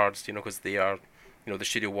all the cards, you know, because they are, you know, the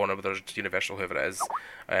studio, Warner Brothers, Universal, whoever it is,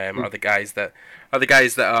 are the guys that,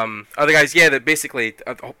 yeah, that basically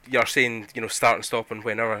you're saying, you know, start and stop and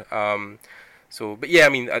whenever. So, but yeah, I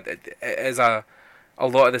mean, it is a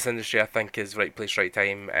lot of this industry, I think, is right place, right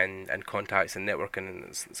time, and contacts and networking, and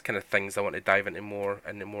it's kind of things I want to dive into more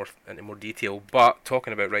detail. But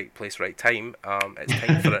talking about right place, right time, it's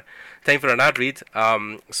time for an ad read.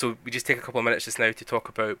 So we just take a couple of minutes just now to talk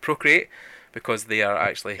about Procreate because they are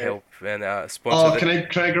actually helping sponsor. Oh, can I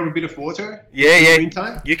grab a bit of water? Yeah, In yeah. the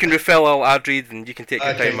meantime? You can refill all ad read and you can take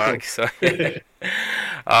your Okay, time, Mark.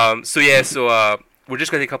 cool. So we're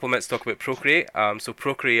just going to take a couple of minutes to talk about Procreate. So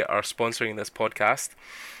Procreate are sponsoring this podcast.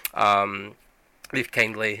 They've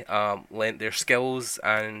kindly lent their skills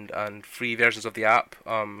and free versions of the app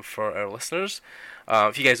for our listeners.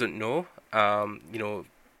 If you guys don't know, you know,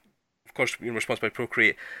 of course, we're sponsored by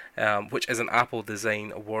Procreate, which is an Apple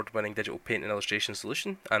Design Award-winning digital paint and illustration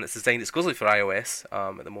solution, and it's designed exclusively for iOS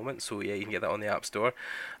at the moment. So yeah, you can get that on the App Store.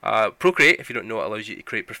 Procreate, if you don't know, it allows you to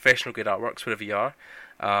create professional-grade artworks wherever you are.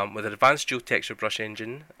 With an advanced dual texture brush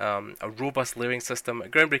engine, a robust layering system, a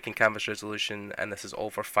groundbreaking canvas resolution, and this is all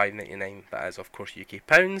for $5.99. That is, of course, UK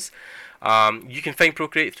pounds. You can find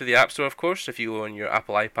Procreate through the App Store, of course, if you own your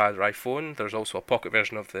Apple iPad or iPhone. There's also a pocket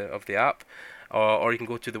version of the app, or you can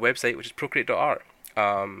go to the website, which is procreate.art.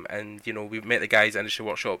 And you know, we've met the guys at Industry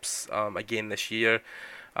Workshops again this year.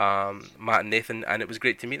 Matt and Nathan, and it was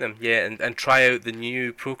great to meet them. Yeah, and try out the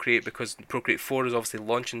new Procreate because Procreate 4 is obviously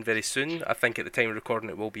launching very soon. I think at the time of recording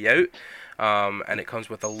it will be out, and it comes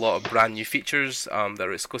with a lot of brand new features that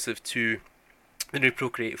are exclusive to the new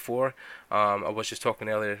Procreate 4. I was just talking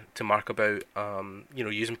earlier to Mark about you know,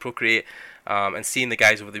 using Procreate and seeing the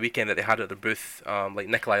guys over the weekend that they had at their booth, like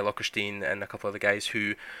Nikolai Lockerstein and a couple of the guys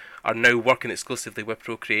who are now working exclusively with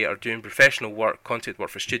Procreate, are doing professional work, content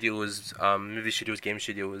work for studios, movie studios, game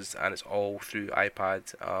studios, and it's all through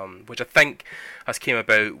iPad, which I think has came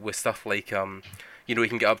about with stuff like you know, you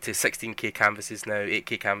can get up to 16K canvases now,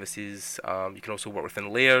 8K canvases. You can also work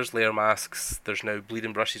within layers, layer masks. There's now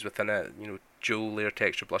bleeding brushes within it, you know, dual layer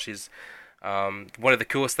texture brushes. One of the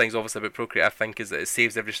coolest things, obviously, about Procreate, I think, is that it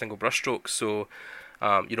saves every single brushstroke. So,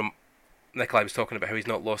 you know, Nikolai was talking about how he's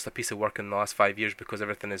not lost a piece of work in the last 5 years because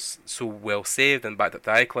everything is so well saved and backed up to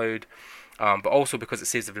iCloud. But also because it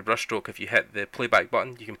saves every brushstroke. If you hit the playback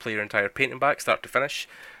button, you can play your entire painting back, start to finish,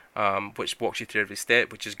 which walks you through every step,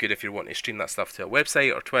 which is good if you're wanting to stream that stuff to a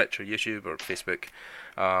website or Twitch or YouTube or Facebook,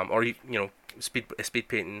 or you know, speed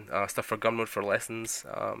painting stuff for Gumroad for lessons.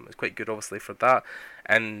 It's quite good, obviously, for that.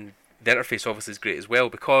 And the interface obviously is great as well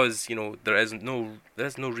because, you know, there is no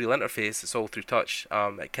real interface. It's all through touch.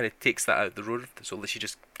 It kind of takes that out the road, so lets you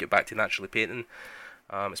just get back to naturally painting.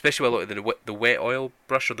 Especially with a lot of the wet oil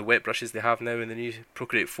brush or the wet brushes they have now in the new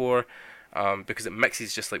Procreate 4, because it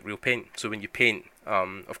mixes just like real paint. So when you paint,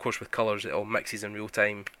 of course with colours, it all mixes in real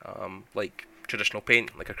time, like traditional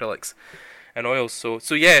paint, like acrylics and oils. So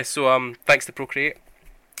thanks to Procreate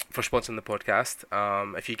for sponsoring the podcast.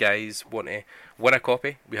 If you guys want to win a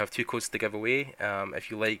copy, we have 2 codes to give away.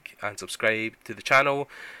 If you like and subscribe to the channel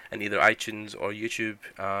in either iTunes or YouTube,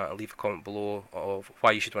 leave a comment below of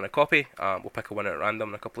why you should win a copy. We'll pick a winner at random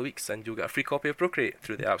in a couple of weeks and you'll get a free copy of Procreate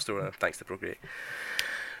through the App Store, thanks to Procreate.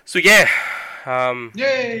 So yeah,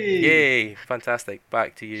 yay, fantastic.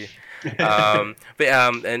 Back to you.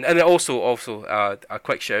 And also a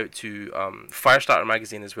quick shout out to Firestarter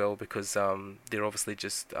magazine as well, because they're obviously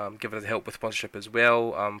just giving us help with sponsorship as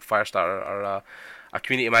well. Firestarter are a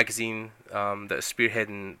community magazine that is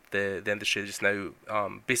spearheading the industry just now,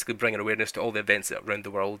 basically bringing awareness to all the events around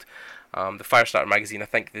the world. The Firestarter magazine, I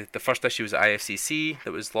think the first issue was at IFCC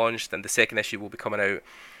that was launched, and the second issue will be coming out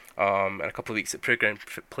in a couple of weeks at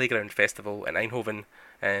Playground Festival in Eindhoven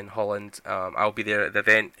in Holland. I'll be there at the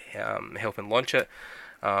event, helping launch it.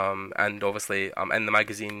 And obviously I'm in the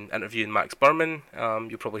magazine interviewing Max Berman.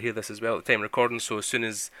 You'll probably hear this as well at the time of recording, so as soon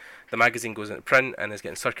as the magazine goes into print and is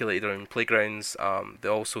getting circulated around playgrounds,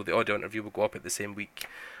 the audio interview will go up at the same week,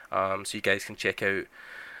 so you guys can check out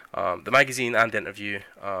the magazine and the interview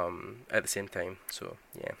at the same time. So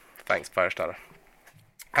yeah, thanks Firestarter.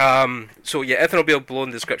 So yeah, everything will be below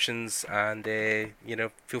in the descriptions, and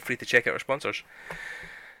feel free to check out our sponsors.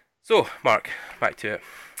 So Mark, back to it.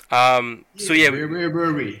 So yeah, where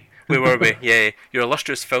were we? Where were we? Yeah, your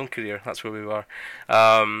illustrious film career. That's where we were.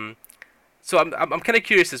 So I'm kind of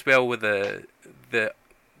curious as well with the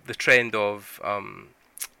trend of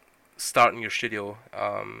starting your studio.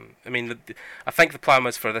 I mean, I think the plan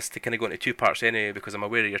was for this to kind of go into two parts anyway, because I'm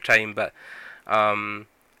aware of your time. But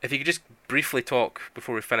if you could just briefly talk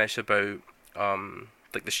before we finish about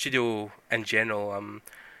like the studio in general.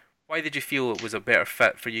 Why did you feel it was a better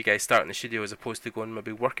fit for you guys starting the studio as opposed to going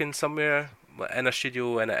maybe working somewhere in a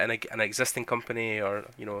studio in an existing company, or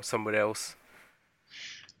somewhere else?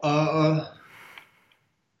 Good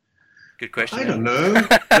question. I don't know.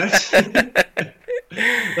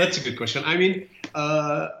 That's a good question. I mean,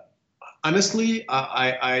 honestly,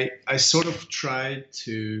 I sort of tried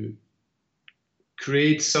to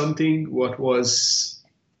create something what was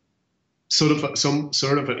sort of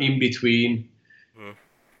an in between.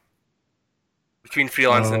 Between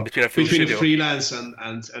freelance and between a full studio. Freelance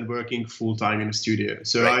and working full time in a studio.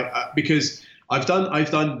 So right. I because I've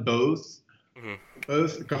done both a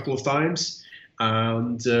couple of times,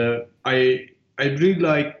 and I really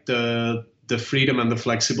like the freedom and the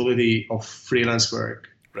flexibility of freelance work.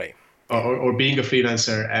 Right. Or being a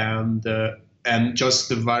freelancer, and just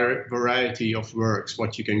the variety of works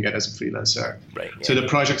what you can get as a freelancer. Right. Yeah. So the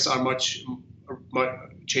projects are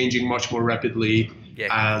changing much more rapidly,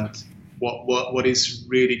 and what is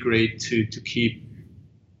really great to keep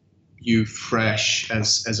you fresh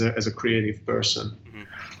as a creative person.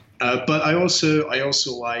 But I also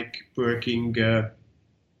like working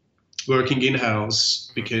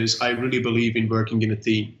in-house, because I really believe in working in a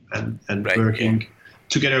team and right, working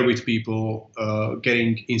together with people,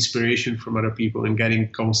 getting inspiration from other people, and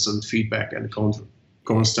getting constant feedback and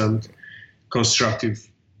constant constructive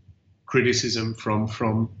criticism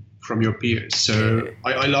from your peers. So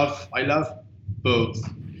I love both.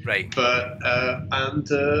 Right. But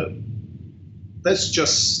that's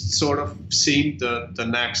just sort of seemed the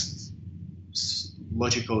next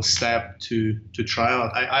logical step to try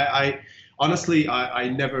out. I honestly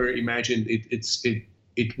never imagined it's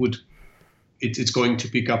going to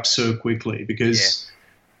pick up so quickly, because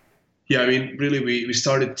I mean, really we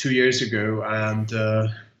started 2 years ago, and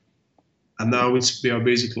now we are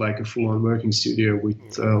basically like a full-on working studio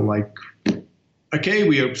with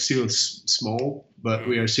we are still small, but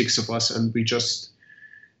we are 6 of us, and we just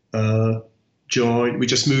we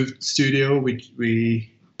just moved studio. We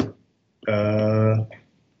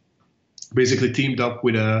basically teamed up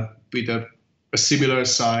with a similar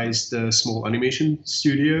sized small animation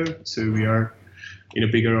studio, so we are in a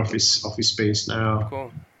bigger office space now.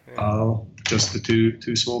 Cool. Yeah. Just the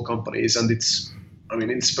two small companies, and it's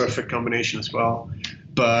perfect combination as well.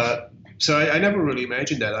 But so I never really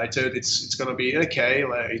imagined that. I thought it's gonna be okay.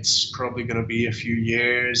 Like, it's probably gonna be a few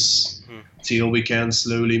years till we can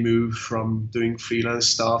slowly move from doing freelance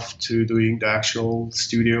stuff to doing the actual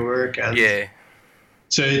studio work. And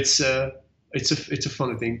so it's a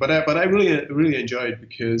funny thing. But I really enjoy it,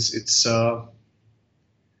 because it's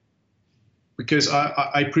because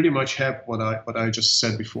I pretty much have what I just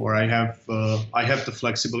said before. I have the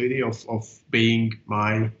flexibility of being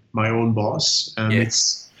my own boss, and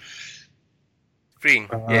it's freeing.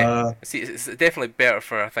 It's definitely better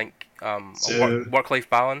for, I think, work-life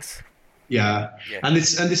balance. And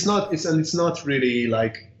it's not really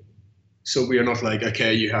like, so we are not like,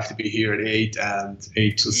 okay, you have to be here at 8 and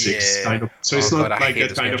 8 to 6 kind of. So it's not like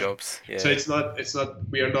that kind of jobs. So it's not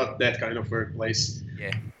we are not that kind of workplace.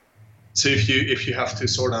 So if you have to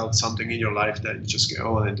sort out something in your life, then you just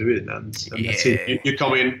go on and do it, and that's it. You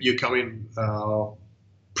come in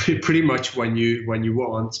pretty much when you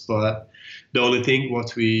want. But the only thing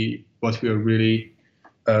what we are really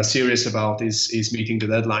serious about is meeting the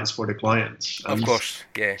deadlines for the client. Of course,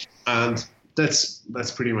 And that's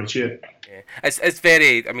pretty much it. It's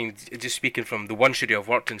very, I mean, just speaking from the one studio I've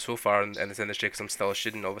worked in so far in this industry, because I'm still a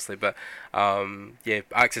student, obviously, but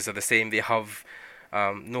Axis are the same. They have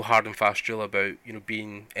no hard and fast rule about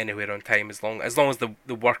being anywhere on time, as long as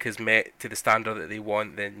the work is met to the standard that they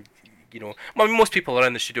want. Then I mean, most people are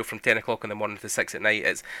in the studio from 10 o'clock in the morning to 6 at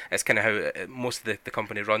night. It's kind of how most of the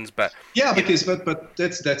company runs. But yeah, because but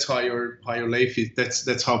that's how your life is.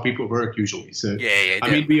 That's how people work usually. So yeah. I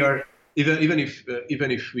mean, we are even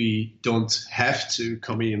if we don't have to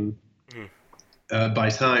come in by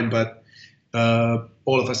time, but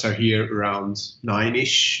all of us are here around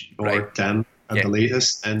 9ish or Right. 10 at the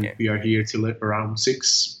latest, and we are here till around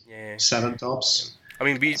 6, 7 tops. I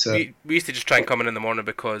mean, we used to just try and come in the morning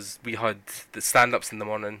because we had the stand-ups in the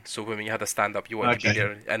morning. So when you had a stand-up, you wanted to be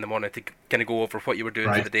there in the morning to kind of go over what you were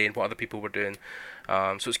doing for the day and what other people were doing.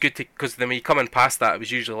 So it's good because then when you come in past that, it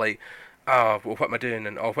was usually like, oh, well, what am I doing?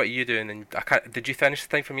 And oh, what are you doing? And did you finish the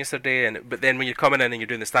thing from yesterday? But then when you're coming in and you're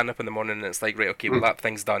doing the stand-up in the morning, and it's like, right, okay, well, that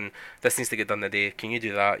thing's done. This needs to get done today. Can you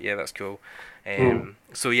do that? Yeah, that's cool.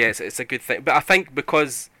 So yeah, it's a good thing. But I think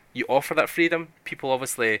because you offer that freedom, people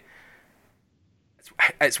obviously...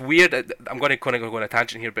 It's weird. I'm going to go on a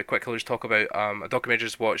tangent here, but quickly just talk about a documentary I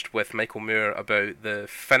just watched with Michael Moore about the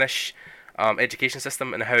Finnish education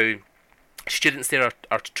system and how students there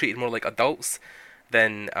are treated more like adults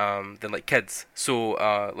than like kids. So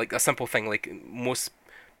like a simple thing, like most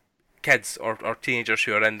kids or teenagers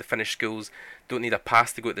who are in the Finnish schools don't need a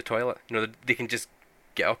pass to go to the toilet. They can just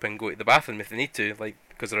get up and go to the bathroom if they need to, like,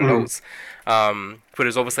 because they're adults.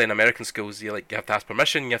 Whereas obviously in American schools, you have to ask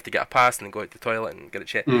permission, you have to get a pass, and then go to the toilet and get it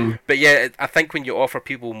checked. But yeah, I think when you offer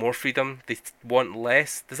people more freedom, they want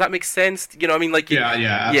less. Does that make sense? You know what I mean? Like,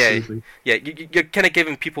 absolutely. Yeah, you're kind of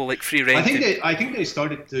giving people like free rein. I think they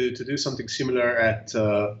started to do something similar at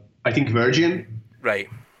I think Virgin. Right.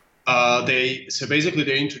 They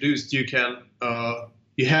introduced you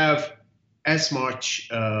have as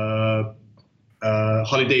much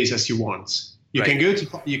holidays as you want. You can go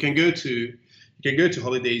to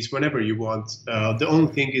holidays whenever you want. The only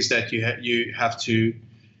thing is that you have to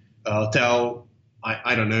tell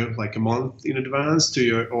I don't know, like a month in advance to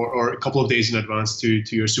your or a couple of days in advance to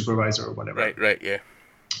your supervisor or whatever. Right, yeah.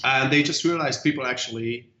 And they just realized people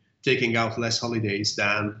actually taking out less holidays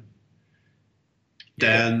than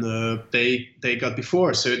they got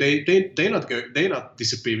before. So they're not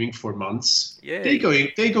disappearing for months. Yeah. They're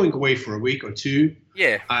going away for a week or two.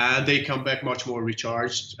 Yeah. And they come back much more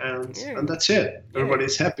recharged, and that's it.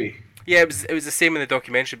 Everybody's happy. Yeah, it was the same in the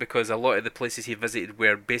documentary because a lot of the places he visited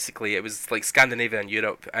were basically, it was like Scandinavia and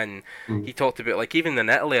Europe, and he talked about, like, even in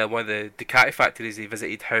Italy, one of the Ducati factories he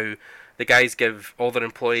visited, how the guys give all their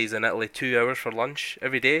employees in Italy 2 hours for lunch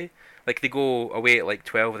every day. Like, they go away at like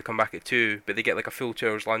 12, they come back at 2, but they get like a full 2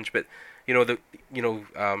 hours lunch. But Michael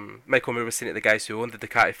Moore was saying to the guys who owned the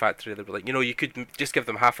Ducati factory, they were like, you could just give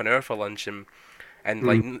them half an hour for lunch and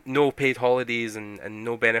like no paid holidays and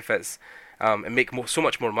no benefits, and make so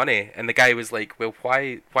much more money. And the guy was like, well,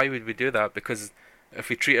 why would we do that? Because if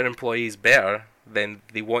we treat our employees better, then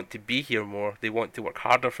they want to be here more, they want to work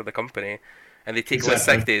harder for the company, and they take less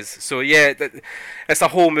sick days. So yeah, it's a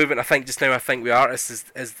whole movement. I think just now, with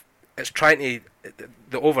artists is it's trying to,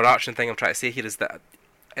 the overarching thing I'm trying to say here is that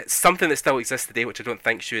it's something that still exists today, which I don't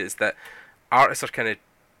think should, is that artists are kind of,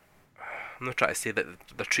 I'm not trying to say that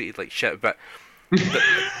they're treated like shit, but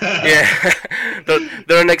yeah,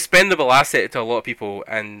 they're an expendable asset to a lot of people,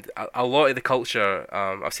 and a lot of the culture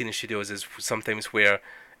I've seen in studios is sometimes where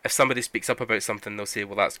if somebody speaks up about something, they'll say,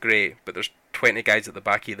 well, that's great, but there's 20 guys at the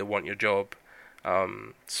back of you that want your job,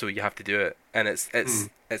 so you have to do it. And it's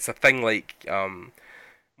a thing like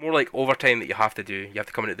more like overtime that you have to do. You have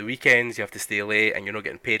to come in at the weekends, you have to stay late, and you're not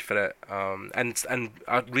getting paid for it. And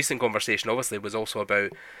a recent conversation obviously was also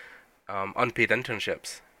about unpaid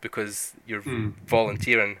internships, because you're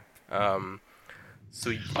volunteering. That's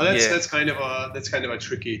kind of a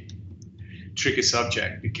tricky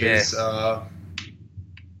subject, because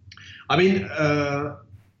I mean,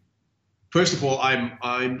 first of all,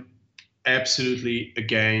 I'm absolutely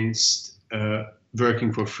against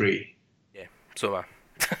working for free. Yeah, so am I.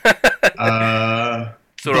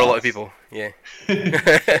 So are a lot of people. Yeah.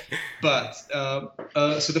 But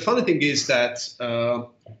so the funny thing is that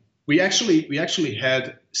we actually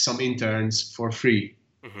had some interns for free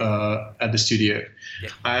at the studio,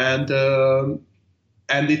 and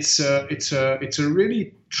it's a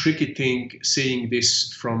really tricky thing seeing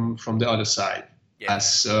this from the other side,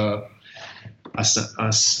 as I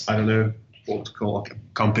don't know what to call, like a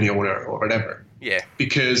company owner or whatever. Yeah.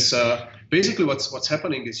 Because basically what's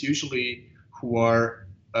happening is usually who are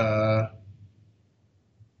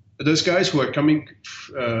those guys who are coming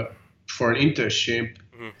for an internship.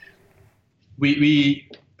 We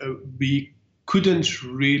couldn't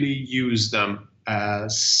really use them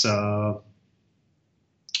as no,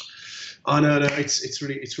 it's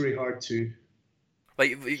really hard to,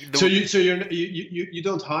 Like you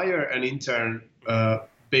don't hire an intern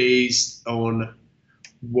based on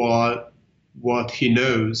what he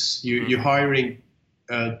knows. You're hiring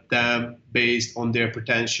them based on their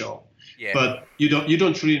potential. Yeah. But you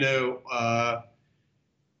don't really know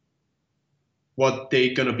what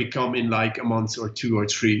they're gonna become in like a month or 2 or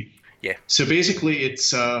 3. Yeah. So basically,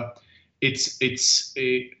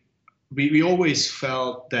 we always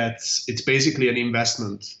felt that it's basically an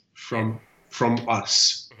investment from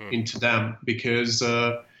us into them because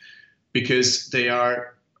they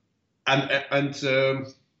are and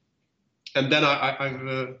then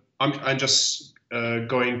I'm just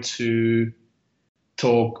going to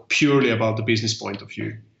talk purely about the business point of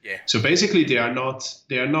view. Yeah. So basically, they are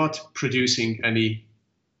not producing any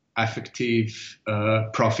effective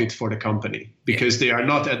profit for the company because they are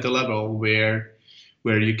not at the level where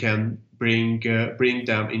you can bring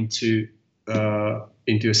them into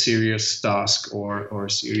a serious task or a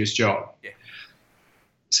serious job. Yeah.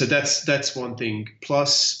 So that's one thing.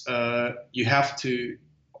 Plus, you have to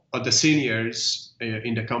the seniors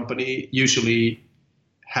in the company usually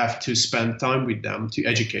have to spend time with them to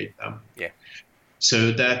educate them. Yeah.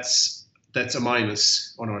 So that's a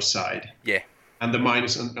minus on our side. Yeah. And the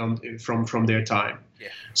minus from their time. Yeah.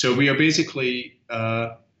 So we are basically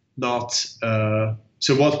not.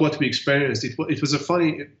 So what we experienced, it was a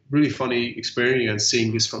really funny experience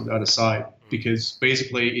seeing this from the other side, because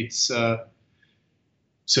basically it's.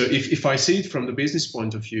 So if I see it from the business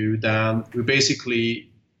point of view, then we're basically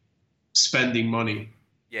spending money.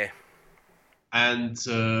 Yeah. And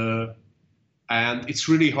it's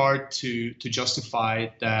really hard to justify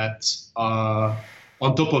that.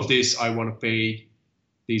 On top of this, I want to pay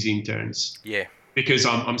these interns. Yeah. Because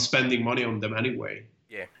I'm spending money on them anyway.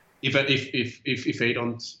 Yeah. Even if they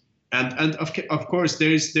don't, and of course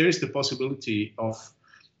there's the possibility of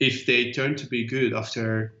if they turn to be good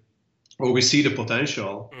after, or we see the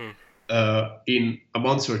potential in a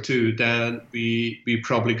month or 2, then we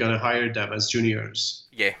probably gonna hire them as juniors.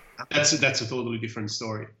 Yeah. That's a totally different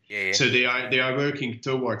story. Yeah. So they are working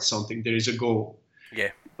towards something. There is a goal.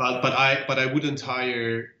 Yeah. But I wouldn't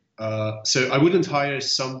hire. So I wouldn't hire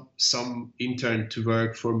some intern to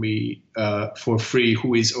work for me for free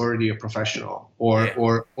who is already a professional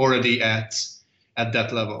or already at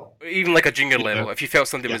that level. Even like a junior level. If you felt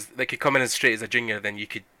somebody was they could come in as straight as a junior, then you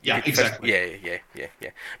could. Exactly. Yeah.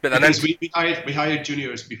 But because we hired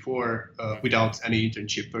juniors before without any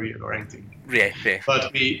internship period or anything. Yeah.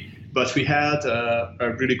 But we had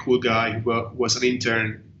a really cool guy who was an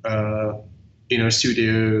intern in our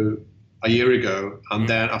studio a year ago, and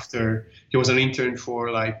then after he was an intern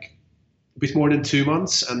for like a bit more than 2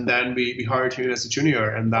 months, and then we hired him as a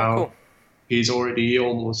junior, and now he's already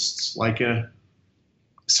almost like a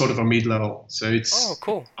sort of a mid-level. So it's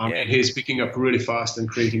cool. He's picking up really fast and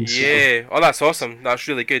creating stuff. Yeah. Oh, that's awesome. That's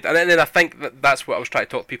really good. And then I think that's what I was trying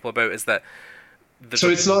to talk to people about is that. So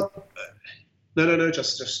it's not. No.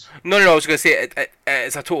 Just. No. I was going to say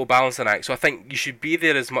it's a total balancing act. So I think you should be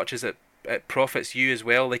there as much as it profits you as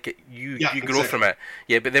well. Like you grow from it.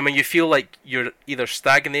 Yeah. But then when you feel like you're either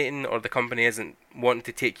stagnating or the company isn't wanting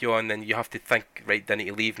to take you on, then you have to think, right, I need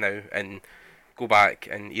to leave now and go back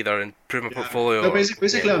and either improve my portfolio. No,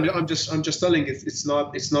 basically, I'm just telling it's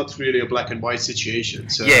not really a black and white situation.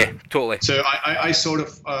 So yeah, totally. So I sort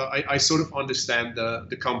of understand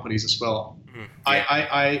the companies as well.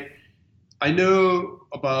 Yeah. I know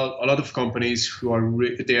about a lot of companies who are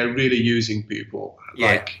they are really using people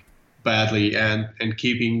like badly and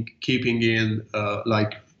keeping in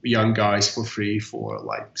like young guys for free for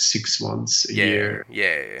like 6 months a year.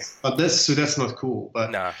 Yeah. But that's not cool. But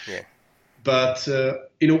nah, yeah. But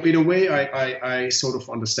in a way, I sort of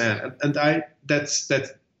understand, and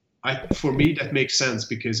for me that makes sense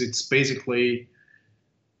because it's basically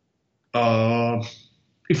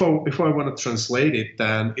if I want to translate it,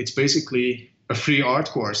 then it's basically a free art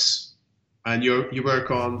course, and you work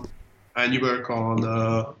on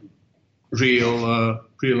real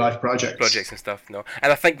life projects and stuff. No,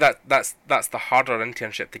 and I think that's the harder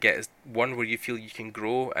internship to get is one where you feel you can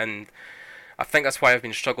grow, and I think that's why I've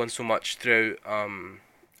been struggling so much throughout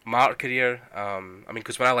my art career. I mean,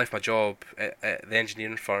 because when I left my job at the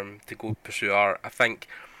engineering firm to go pursue art, I think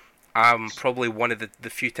I'm probably one of the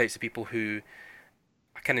few types of people who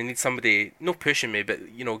I kind of need somebody, no pushing me, but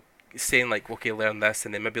saying like, okay, learn this,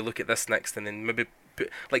 and then maybe look at this next, and then maybe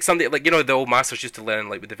like somebody like the old masters used to learn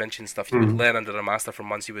like with Da Vinci and stuff. You would learn under a master for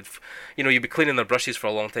months. You would you'd be cleaning their brushes for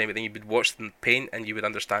a long time, but then you would watch them paint and you would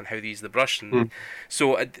understand how they use the brush. And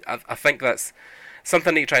so I think that's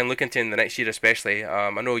something that you try and look into in the next year, especially. I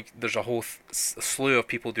know there's a whole slew of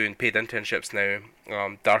people doing paid internships now.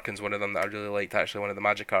 Darkin's one of them that I really liked, actually, one of the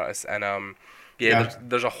magic artists, and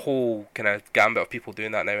there's a whole kind of gambit of people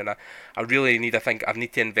doing that now, and I really need. I think I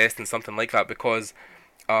need to invest in something like that because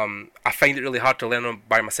I find it really hard to learn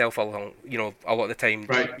by myself a lot of the time.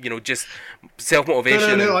 Right. Just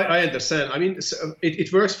self-motivation. No, I understand. I mean,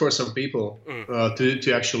 it works for some people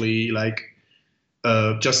to actually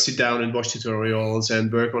just sit down and watch tutorials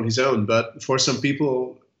and work on his own. But for some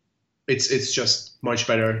people, it's just much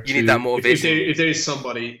better. You need that motivation. If there is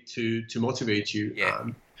somebody to motivate you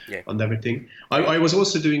on everything. I was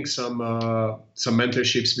also doing some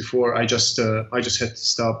mentorships before. I just had to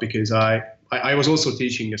stop because I was also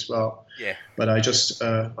teaching as well. Yeah. But I just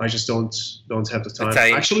don't have the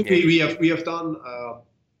time. Actually, we have done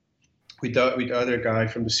with other guy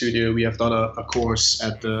from the studio. We have done a course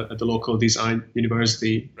at the local design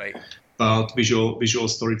university about visual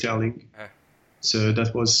storytelling. So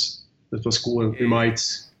that was cool. We might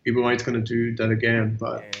gonna do that again,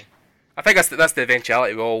 but. Yeah. I think that's the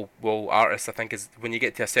eventuality with all artists. I think is when you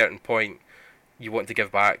get to a certain point, you want to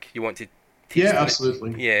give back. You want to.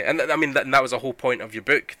 Absolutely. Yeah, and I mean that was the whole point of your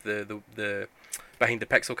book, the Behind the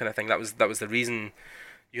Pixel kind of thing. That was the reason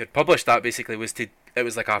you had published that. Basically, it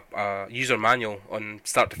was like a user manual on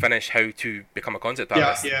start to finish how to become a concept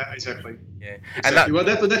artist. Yeah, exactly. Yeah, exactly. And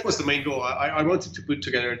that was the main goal. I wanted to put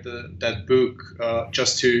together that book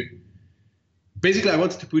just to. Basically, I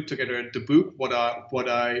wanted to put together the book what I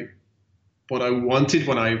wanted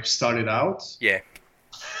when I started out. Yeah.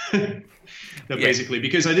 Basically,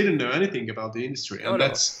 because I didn't know anything about the industry, and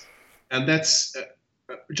that's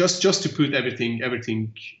just to put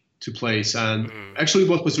everything to place. And actually,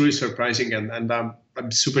 what was really surprising, and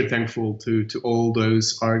I'm super thankful to all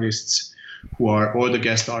those artists all the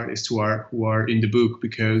guest artists who are in the book,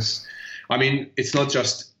 because I mean, it's not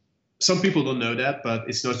just. Some people don't know that, but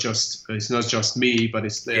it's not just me, but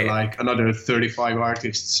it's like another 35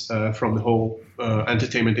 artists from the whole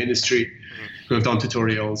entertainment industry who have done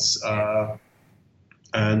tutorials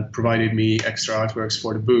and provided me extra artworks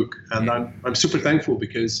for the book. And I'm super thankful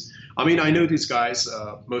because I mean I know these guys,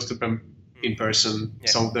 most of them in person,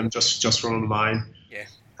 some of them just from online. Yeah.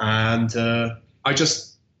 And I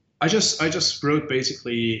just wrote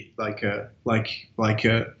basically like a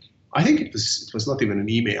I think it was not even an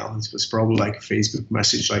email. It was probably like a Facebook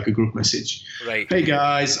message, like a group message. Right. Hey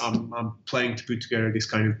guys, I'm planning to put together this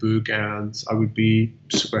kind of book, and I would be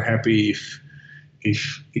super happy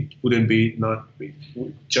if it wouldn't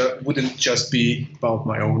just be about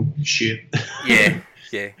my own shit. Yeah.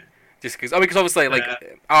 Just because obviously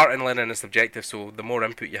art and learning is subjective, so the more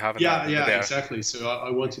input you have in that, the better. Exactly. So I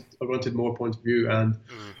wanted more point of view, and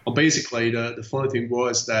basically the funny thing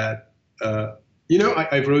was that.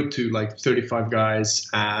 I wrote to like 35 guys,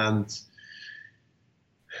 and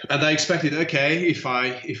I expected, okay, if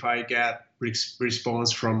I get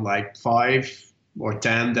response from like 5 or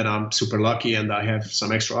 10, then I'm super lucky and I have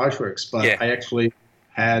some extra artworks. But I actually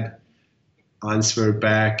had answer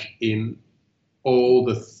back in all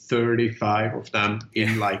the 35 of them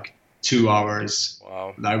in like 2 hours.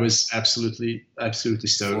 Wow! And I was absolutely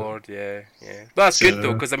stoked. Lord, yeah. But that's good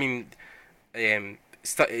though, because I mean,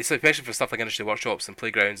 especially for stuff like industry workshops and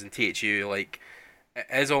playgrounds and THU, like it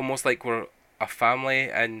is almost like we're a family,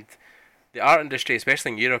 and the art industry,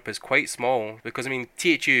 especially in Europe, is quite small because I mean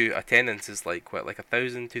THU attendance is like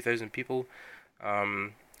 1,000, 2,000 people.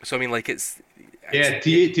 So I mean like it's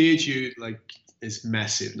THU like is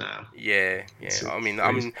massive now. Yeah. So I mean, I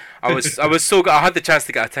was so good. I had the chance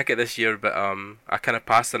to get a ticket this year, but I kind of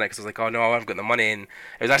passed on it because I was like, oh no, I haven't got the money, and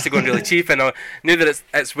it was actually going really cheap, and I knew that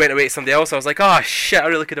it's went away to somebody else. I was like, oh shit, I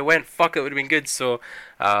really could have went. Fuck, it would have been good. So,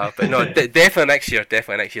 but no, definitely next year.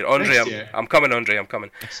 Andre, I'm coming. Andre, I'm coming.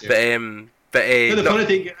 The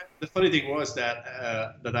funny thing was that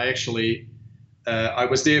I actually. I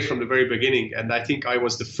was there from the very beginning, and I think I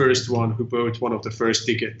was the first one who bought one of the first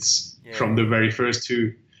tickets from the very first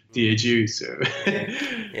 2 DHU. So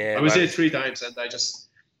I was there 3 times, and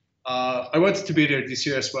I wanted to be there this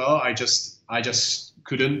year as well. I just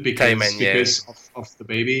couldn't because of the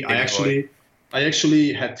baby. I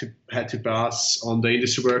actually had to pass on the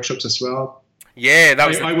industry workshops as well. Yeah, that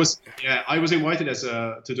was. I was invited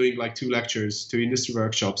to doing like 2 lectures, 2 industry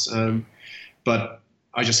workshops, but.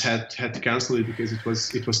 I just had to cancel it because it was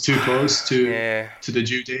too close to the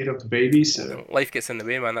due date of the baby. So life gets in the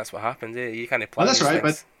way, man. That's what happens. You can't plan. Oh, that's right,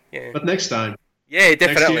 but next time. Yeah,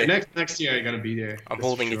 definitely. Next year, I'm gonna be there. I'm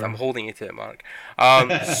holding you to it, Mark.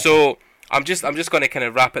 So I'm just going to kind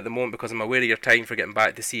of wrap at the moment because I'm aware of your time for getting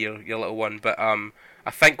back to see your little one. But I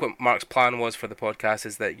think what Mark's plan was for the podcast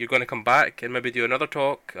is that you're going to come back and maybe do another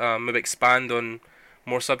talk, maybe expand on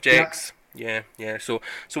more subjects. Yeah. So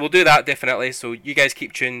we'll do that definitely. So you guys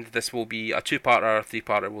keep tuned. This will be a 2-parter or a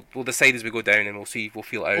 3-parter. We'll decide as we go down, and we'll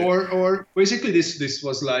feel it out. Or basically this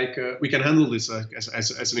was like we can handle this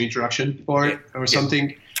as an introduction or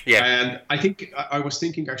something. Yeah. And I think I was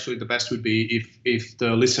thinking actually the best would be if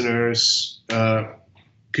the listeners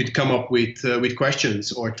could come up with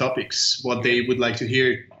questions or topics what they would like to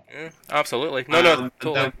hear. Yeah, absolutely. No,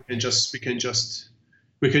 totally.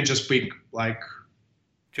 We can just pick like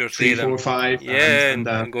 2 or 3, 4, 5.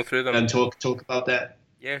 And go through them and talk about that.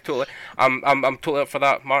 Yeah, totally. I'm totally up for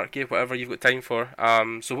that, Mark. Yeah, whatever you've got time for.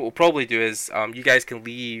 So what we'll probably do is you guys can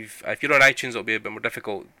leave. If you're on iTunes, it'll be a bit more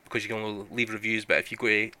difficult because you can only leave reviews. But if you go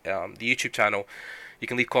to the YouTube channel, you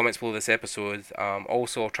can leave comments below this episode.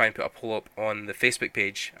 Also, I'll try and put a poll up on the Facebook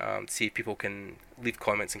page to see if people can leave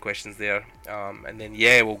comments and questions there. And then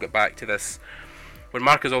we'll get back to this. When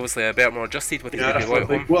Mark is obviously a bit more adjusted with his baby boy at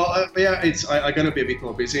home. Well, I'm gonna be a bit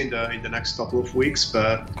more busy in the next couple of weeks,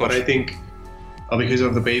 but I think because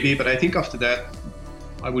of the baby. But I think after that,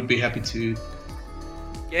 I would be happy to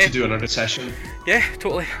do another session. Yeah,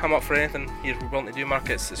 totally. I'm up for anything you're willing to do, Mark.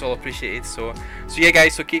 It's all appreciated. So yeah,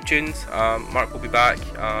 guys. So keep tuned. Mark will be back.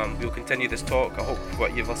 We'll continue this talk. I hope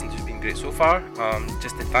what you've listened to has been great so far.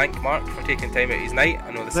 Just to thank Mark for taking time out of his night.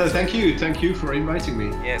 I know this. Thank you for inviting me.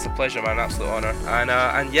 Yeah, it's a pleasure, man. Absolute honour.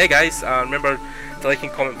 And yeah, guys. Remember to like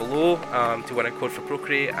and comment below to win a code for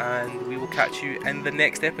Procreate, and we will catch you in the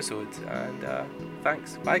next episode. And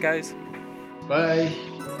thanks. Bye, guys. Bye.